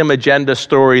kingdom agenda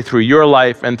story through your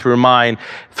life and through mine,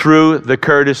 through the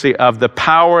courtesy of the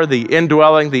power, the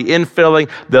indwelling, the infilling,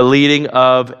 the leading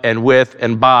of and with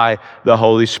and by the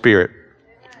Holy Spirit.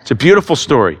 It's a beautiful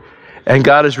story. And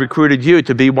God has recruited you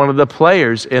to be one of the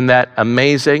players in that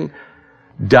amazing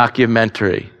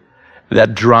documentary,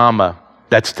 that drama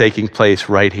that's taking place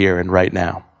right here and right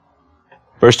now.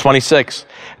 Verse 26,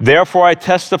 therefore I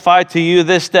testify to you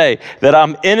this day that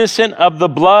I'm innocent of the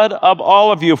blood of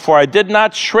all of you, for I did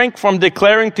not shrink from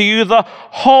declaring to you the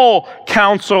whole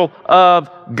counsel of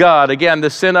God. Again,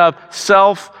 the sin of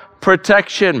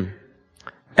self-protection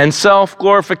and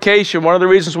self-glorification. One of the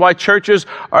reasons why churches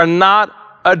are not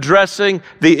addressing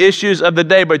the issues of the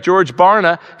day. But George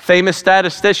Barna, famous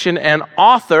statistician and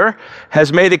author,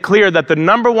 has made it clear that the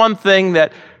number one thing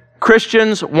that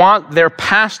Christians want their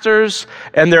pastors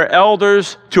and their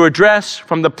elders to address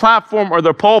from the platform or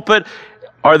the pulpit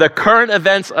are the current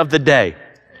events of the day.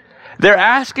 They're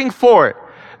asking for it.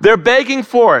 They're begging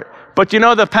for it. But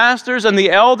the pastors and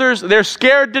the elders, they're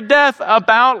scared to death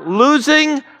about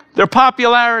losing their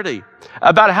popularity,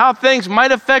 about how things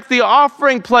might affect the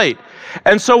offering plate.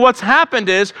 And so what's happened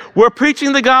is we're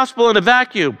preaching the gospel in a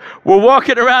vacuum. We're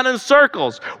walking around in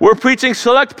circles. We're preaching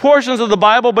select portions of the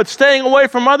Bible, but staying away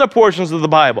from other portions of the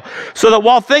Bible. So that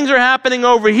while things are happening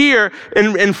over here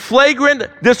in flagrant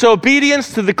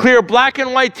disobedience to the clear black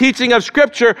and white teaching of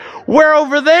Scripture, we're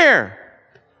over there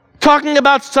talking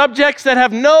about subjects that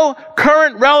have no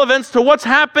current relevance to what's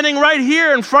happening right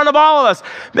here in front of all of us.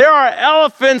 There are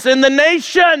elephants in the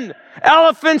nation.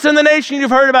 Elephants in the nation.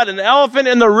 You've heard about an elephant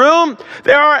in the room.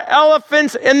 There are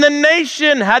elephants in the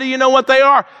nation. How do you know what they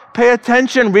are? Pay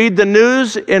attention. Read the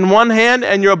news in one hand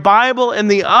and your Bible in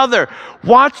the other.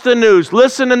 Watch the news.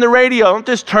 Listen in the radio. Don't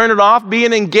just turn it off. Be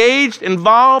an engaged,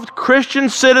 involved Christian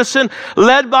citizen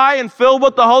led by and filled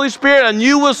with the Holy Spirit, and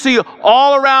you will see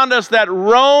all around us that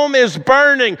Rome is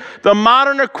burning. The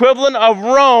modern equivalent of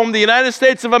Rome, the United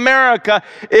States of America,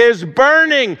 is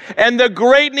burning. And the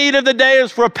great need of the day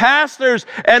is for pastors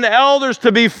and elders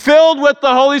to be filled with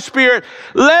the Holy Spirit,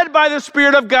 led by the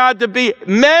Spirit of God, to be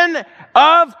men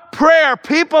of prayer,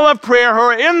 people of prayer who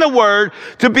are in the Word,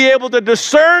 to be able to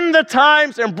discern the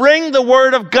times and bring the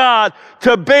Word of God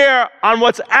to bear on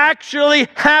what's actually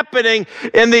happening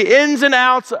in the ins and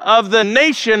outs of the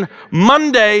nation,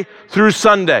 Monday through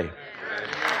Sunday.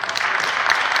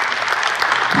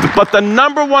 But the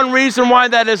number one reason why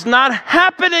that is not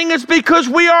happening is because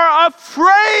we are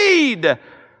afraid.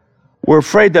 We're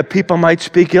afraid that people might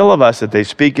speak ill of us, that they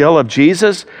speak ill of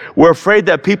Jesus. We're afraid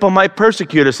that people might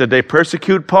persecute us, that they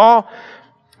persecute Paul.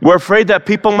 We're afraid that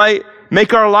people might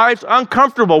make our lives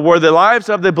uncomfortable. Were the lives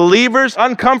of the believers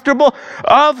uncomfortable?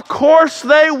 Of course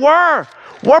they were.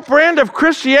 What brand of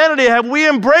Christianity have we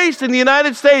embraced in the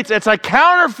United States? It's a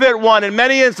counterfeit one in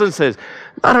many instances.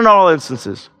 Not in all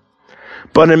instances.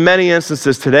 But in many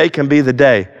instances, today can be the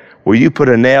day where you put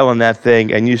a nail in that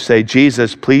thing and you say,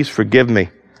 Jesus, please forgive me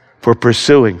for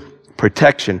pursuing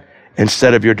protection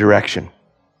instead of your direction.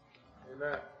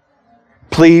 Amen.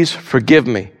 Please forgive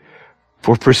me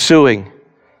for pursuing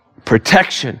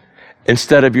protection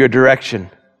instead of your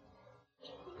direction.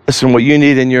 Listen, what you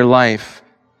need in your life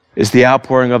is the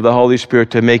outpouring of the Holy Spirit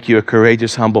to make you a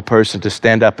courageous, humble person, to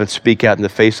stand up and speak out in the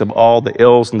face of all the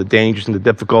ills and the dangers and the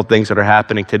difficult things that are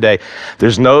happening today.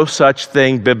 There's no such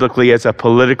thing biblically as a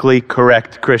politically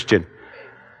correct Christian.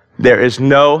 There is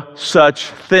no such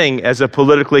thing as a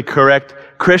politically correct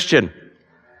Christian.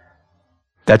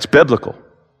 That's biblical.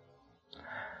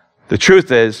 The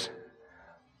truth is,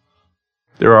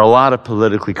 there are a lot of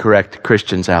politically correct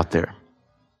Christians out there.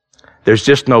 There's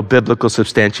just no biblical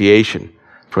substantiation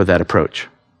for that approach.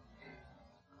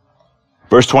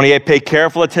 Verse 28, pay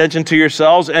careful attention to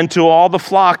yourselves and to all the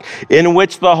flock in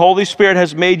which the Holy Spirit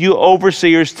has made you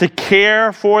overseers to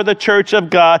care for the church of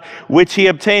God, which he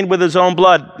obtained with his own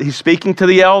blood. He's speaking to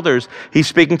the elders. He's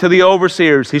speaking to the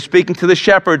overseers. He's speaking to the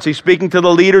shepherds. He's speaking to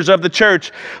the leaders of the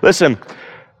church. Listen,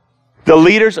 the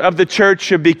leaders of the church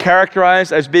should be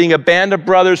characterized as being a band of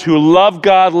brothers who love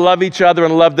God, love each other,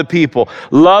 and love the people.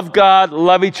 Love God,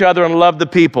 love each other, and love the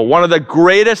people. One of the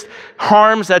greatest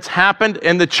harms that's happened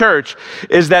in the church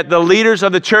is that the leaders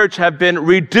of the church have been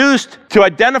reduced to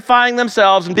identifying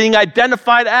themselves and being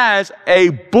identified as a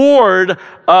board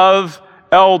of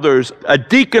elders, a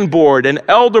deacon board, an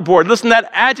elder board. Listen, that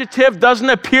adjective doesn't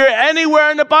appear anywhere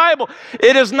in the Bible.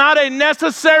 It is not a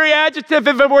necessary adjective.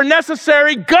 If it were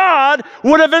necessary, God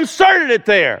would have inserted it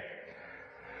there.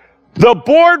 The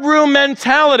boardroom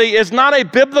mentality is not a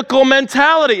biblical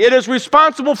mentality. It is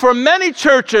responsible for many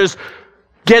churches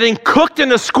getting cooked in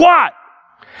the squat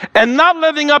and not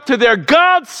living up to their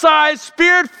God-sized,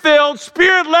 Spirit-filled,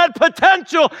 Spirit-led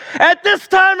potential at this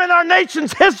time in our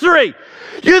nation's history.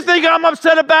 You think I'm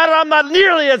upset about it? I'm not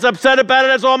nearly as upset about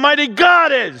it as Almighty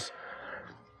God is.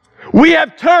 We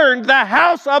have turned the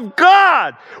house of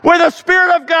God, where the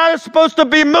Spirit of God is supposed to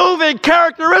be moving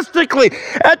characteristically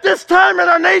at this time in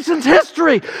our nation's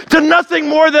history, to nothing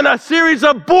more than a series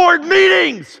of board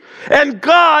meetings. And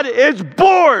God is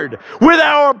bored with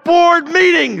our board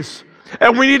meetings.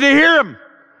 And we need to hear him.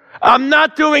 I'm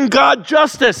not doing God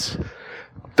justice.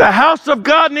 The house of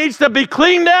God needs to be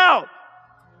cleaned out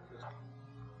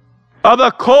of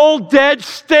a cold, dead,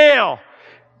 stale,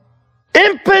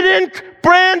 impotent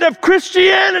brand of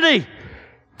Christianity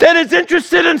that is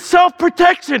interested in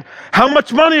self-protection. How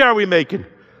much money are we making?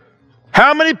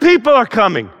 How many people are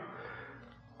coming?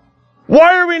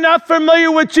 Why are we not familiar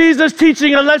with Jesus'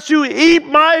 teaching? Unless you eat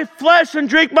my flesh and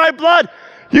drink my blood,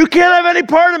 you can't have any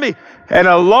part of me. And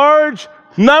a large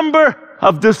number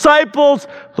of disciples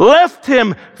left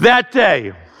him that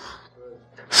day.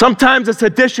 Sometimes it's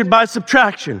addition by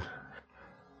subtraction.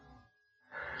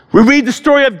 We read the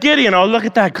story of Gideon. Oh, look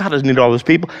at that. God doesn't need all those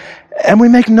people. And we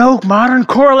make no modern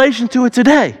correlation to it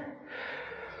today.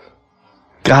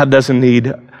 God doesn't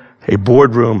need a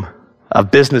boardroom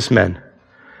of businessmen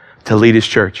to lead his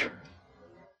church.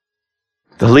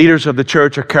 The leaders of the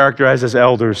church are characterized as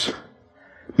elders,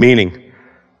 meaning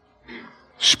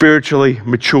spiritually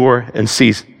mature and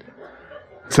seasoned.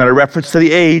 It's not a reference to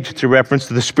the age, it's a reference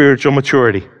to the spiritual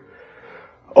maturity.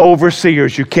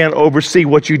 Overseers, you can't oversee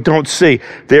what you don't see.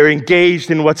 They're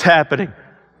engaged in what's happening.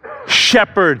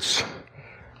 Shepherds,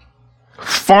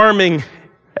 farming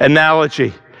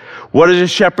analogy. What does a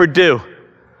shepherd do?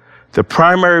 The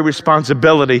primary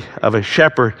responsibility of a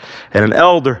shepherd and an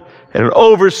elder and an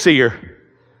overseer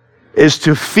is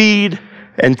to feed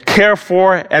and care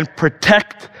for and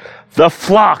protect the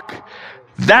flock.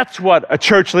 That's what a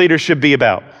church leader should be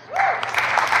about.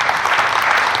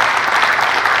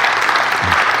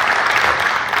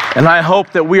 And I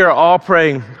hope that we are all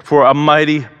praying for a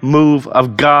mighty move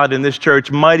of God in this church,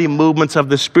 mighty movements of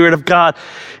the Spirit of God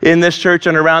in this church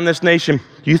and around this nation.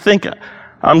 You think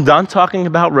I'm done talking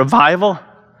about revival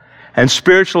and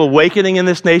spiritual awakening in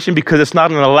this nation because it's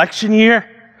not an election year?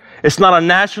 It's not a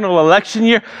national election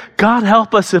year? God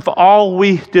help us if all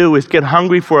we do is get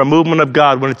hungry for a movement of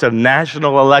God when it's a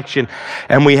national election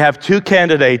and we have two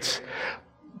candidates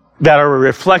that are a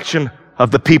reflection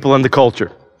of the people and the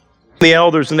culture. The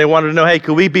elders, and they wanted to know, hey,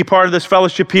 could we be part of this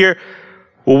fellowship here?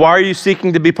 Well, why are you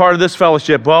seeking to be part of this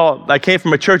fellowship? Well, I came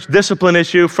from a church discipline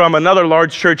issue from another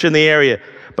large church in the area,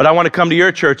 but I want to come to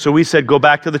your church. So we said, go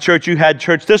back to the church you had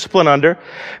church discipline under,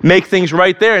 make things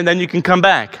right there, and then you can come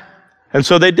back. And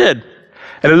so they did.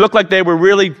 And it looked like they were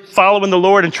really following the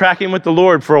Lord and tracking with the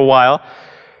Lord for a while.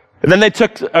 And then they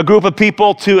took a group of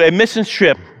people to a missions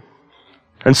trip.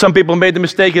 And some people made the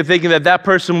mistake of thinking that that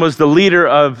person was the leader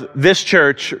of this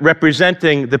church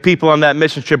representing the people on that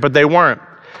mission trip, but they weren't.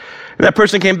 And that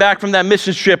person came back from that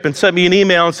mission trip and sent me an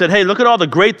email and said, hey, look at all the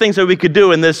great things that we could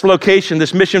do in this location,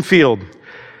 this mission field.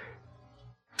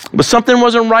 But something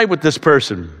wasn't right with this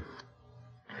person.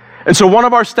 And so one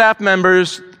of our staff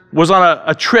members was on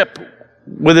a trip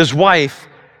with his wife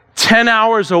 10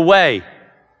 hours away.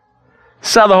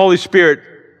 That's how the Holy Spirit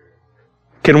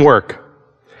can work.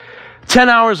 10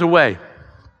 hours away.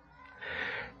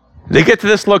 They get to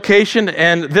this location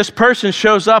and this person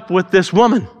shows up with this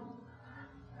woman.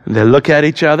 And they look at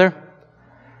each other.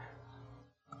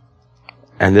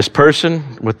 And this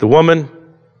person with the woman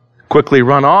quickly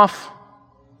run off.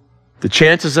 The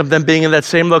chances of them being in that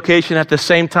same location at the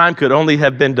same time could only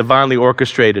have been divinely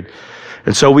orchestrated.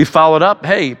 And so we followed up.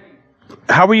 Hey,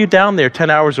 how were you down there 10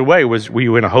 hours away? Were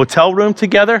you in a hotel room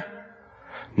together?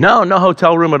 No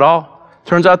hotel room at all.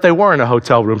 Turns out they were in a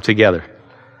hotel room together.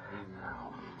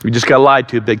 We just got lied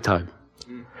to big time.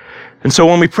 And so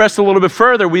when we pressed a little bit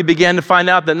further, we began to find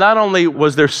out that not only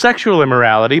was there sexual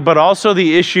immorality, but also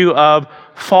the issue of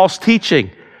false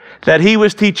teaching. That he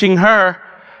was teaching her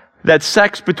that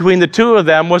sex between the two of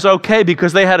them was okay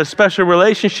because they had a special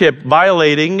relationship,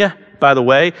 violating, by the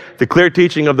way, the clear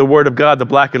teaching of the Word of God, the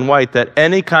black and white, that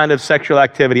any kind of sexual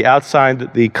activity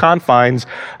outside the confines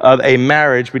of a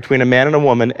marriage between a man and a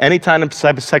woman, any kind of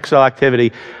sexual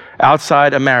activity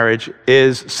outside a marriage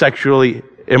is sexually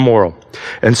immoral.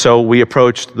 And so we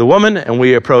approached the woman and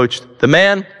we approached the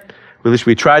man. At least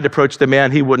we tried to approach the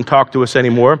man. He wouldn't talk to us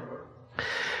anymore.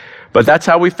 But that's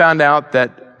how we found out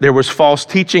that there was false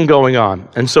teaching going on.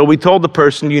 And so we told the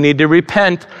person, you need to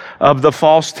repent of the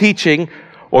false teaching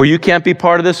or you can't be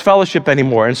part of this fellowship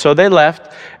anymore. And so they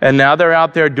left, and now they're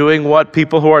out there doing what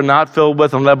people who are not filled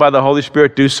with and led by the Holy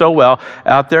Spirit do so well,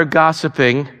 out there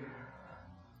gossiping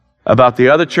about the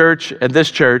other church and this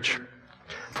church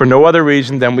for no other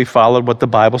reason than we followed what the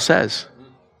Bible says.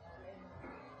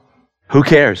 Who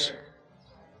cares?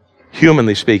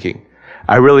 Humanly speaking,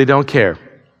 I really don't care.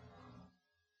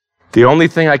 The only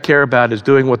thing I care about is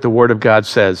doing what the Word of God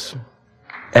says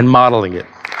and modeling it.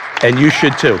 And you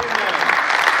should too.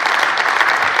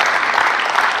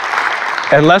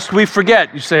 And lest we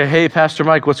forget, you say, hey, Pastor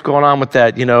Mike, what's going on with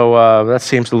that? That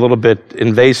seems a little bit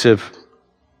invasive.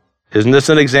 Isn't this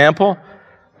an example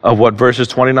of what verses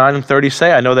 29 and 30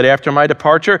 say? I know that after my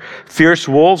departure, fierce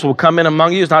wolves will come in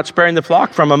among you, not sparing the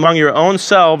flock. From among your own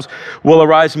selves will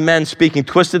arise men speaking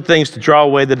twisted things to draw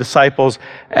away the disciples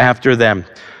after them.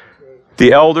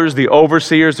 The elders, the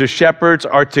overseers, the shepherds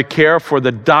are to care for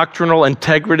the doctrinal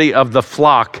integrity of the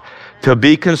flock, to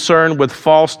be concerned with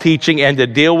false teaching and to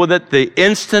deal with it the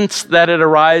instant that it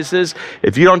arises.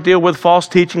 If you don't deal with false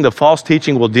teaching, the false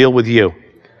teaching will deal with you.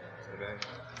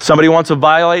 Somebody wants to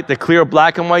violate the clear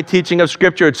black and white teaching of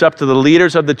Scripture, it's up to the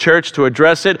leaders of the church to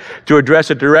address it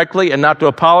directly and not to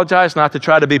apologize, not to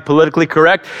try to be politically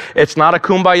correct. It's not a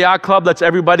kumbaya club, let's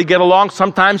everybody get along.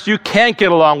 Sometimes you can't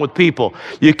get along with people.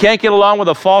 You can't get along with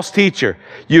a false teacher.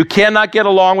 You cannot get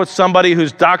along with somebody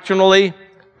who's doctrinally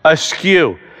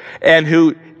askew and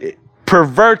who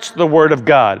perverts the Word of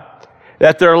God,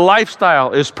 that their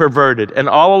lifestyle is perverted, and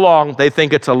all along they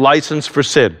think it's a license for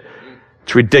sin.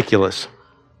 It's ridiculous.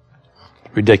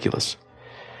 Ridiculous.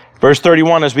 Verse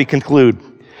 31 as we conclude.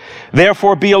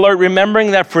 Therefore be alert,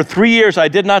 remembering that for 3 years I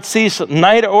did not cease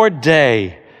night or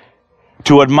day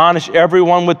to admonish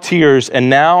everyone with tears. And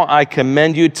now I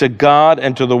commend you to God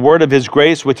and to the word of his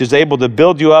grace, which is able to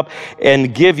build you up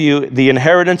and give you the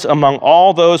inheritance among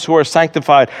all those who are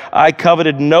sanctified. I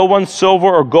coveted no one's silver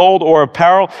or gold or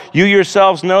apparel. You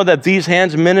yourselves know that these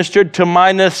hands ministered to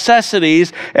my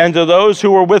necessities and to those who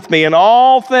were with me. In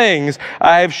all things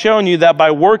I have shown you that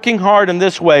by working hard in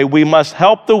this way, we must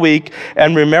help the weak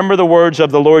and remember the words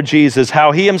of the Lord Jesus,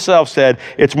 how he himself said,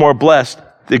 it's more blessed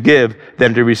to give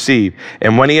than to receive.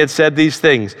 And when he had said these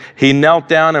things, he knelt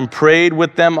down and prayed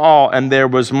with them all, and there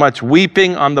was much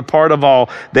weeping on the part of all.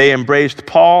 They embraced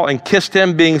Paul and kissed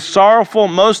him, being sorrowful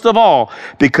most of all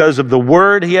because of the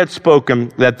word he had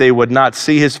spoken, that they would not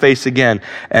see his face again.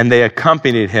 And they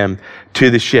accompanied him to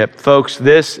the ship. Folks,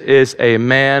 this is a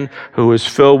man who is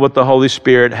filled with the Holy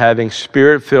Spirit, having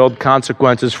Spirit-filled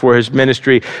consequences for his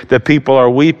ministry. The people are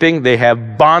weeping. They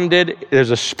have bonded.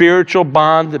 There's a spiritual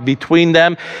bond between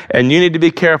them, and you need to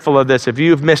be careful of this. If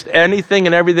you've missed anything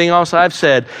and everything else I've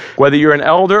said, whether you're an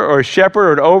elder or a shepherd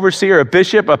or an overseer, a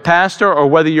bishop, a pastor, or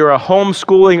whether you're a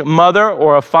homeschooling mother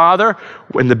or a father,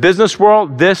 in the business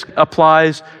world, this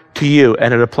applies to you,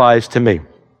 and it applies to me.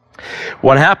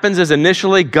 What happens is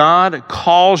initially God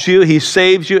calls you, he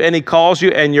saves you, and he calls you,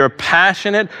 and you're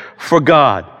passionate for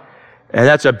God. And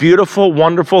that's a beautiful,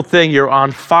 wonderful thing. You're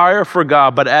on fire for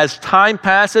God. But as time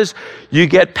passes, you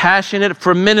get passionate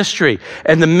for ministry.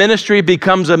 And the ministry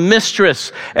becomes a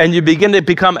mistress. And you begin to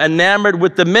become enamored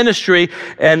with the ministry.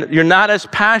 And you're not as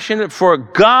passionate for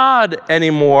God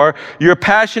anymore. You're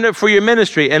passionate for your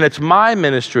ministry. And it's my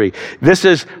ministry. This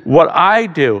is what I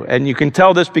do. And you can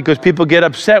tell this because people get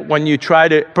upset when you try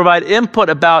to provide input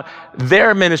about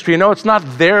their ministry. No, it's not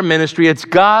their ministry. It's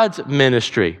God's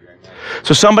ministry.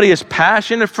 So somebody is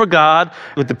passionate for God.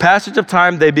 With the passage of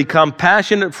time, they become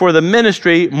passionate for the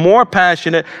ministry, more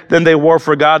passionate than they were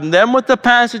for God. And then with the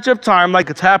passage of time, like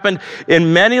it's happened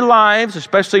in many lives,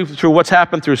 especially through what's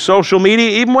happened through social media,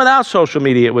 even without social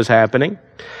media, it was happening.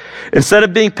 Instead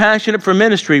of being passionate for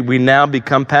ministry, we now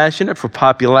become passionate for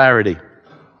popularity.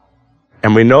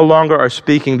 And we no longer are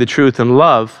speaking the truth in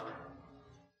love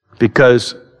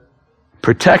because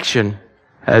protection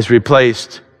has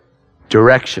replaced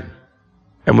direction.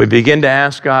 And we begin to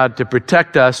ask God to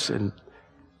protect us, and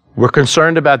we're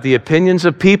concerned about the opinions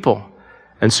of people.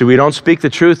 And so we don't speak the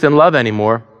truth in love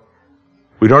anymore.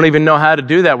 We don't even know how to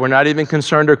do that. We're not even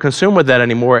concerned or consumed with that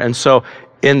anymore. And so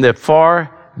in the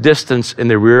far distance in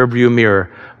the rearview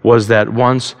mirror was that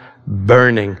once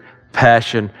burning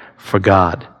passion for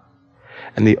God.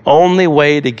 And the only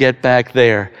way to get back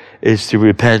there is to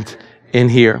repent in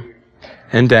here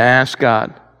and to ask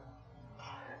God,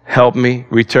 help me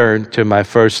return to my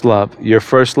first love. Your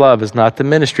first love is not the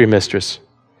ministry mistress.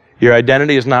 Your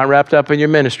identity is not wrapped up in your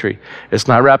ministry. It's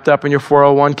not wrapped up in your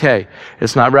 401k.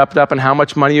 It's not wrapped up in how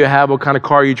much money you have, what kind of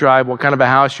car you drive, what kind of a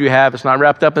house you have. It's not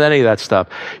wrapped up in any of that stuff.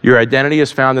 Your identity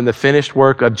is found in the finished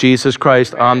work of Jesus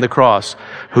Christ on the cross,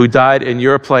 who died in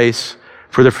your place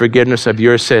for the forgiveness of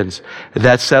your sins.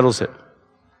 That settles it.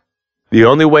 The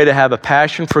only way to have a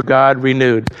passion for God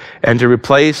renewed and to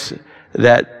replace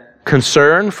that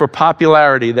concern for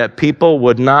popularity, that people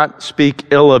would not speak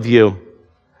ill of you.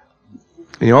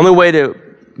 And the only way to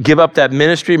give up that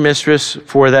ministry mistress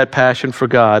for that passion for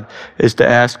God is to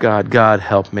ask God, God,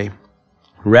 help me.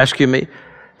 Rescue me,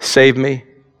 save me,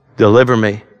 deliver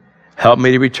me, help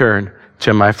me to return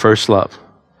to my first love.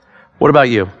 What about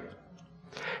you?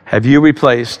 Have you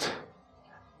replaced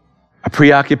a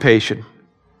preoccupation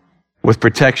with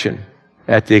protection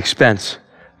at the expense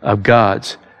of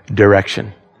God's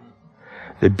direction?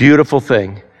 The beautiful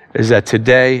thing is that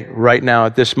today, right now,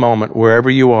 at this moment, wherever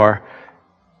you are,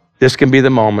 this can be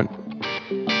the moment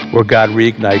where God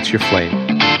reignites your flame.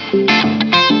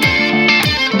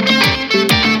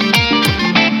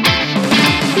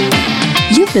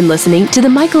 You've been listening to the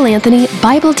Michael Anthony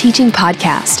Bible Teaching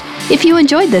Podcast. If you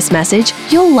enjoyed this message,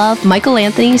 you'll love Michael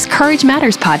Anthony's Courage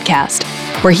Matters podcast,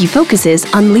 where he focuses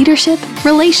on leadership,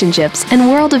 relationships, and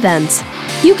world events.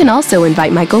 You can also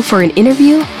invite Michael for an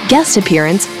interview, guest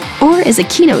appearance, or as a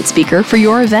keynote speaker for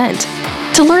your event.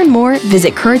 To learn more,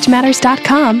 visit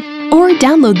CourageMatters.com or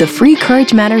download the free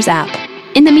Courage Matters app.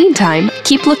 In the meantime,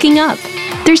 keep looking up.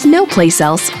 There's no place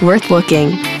else worth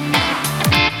looking.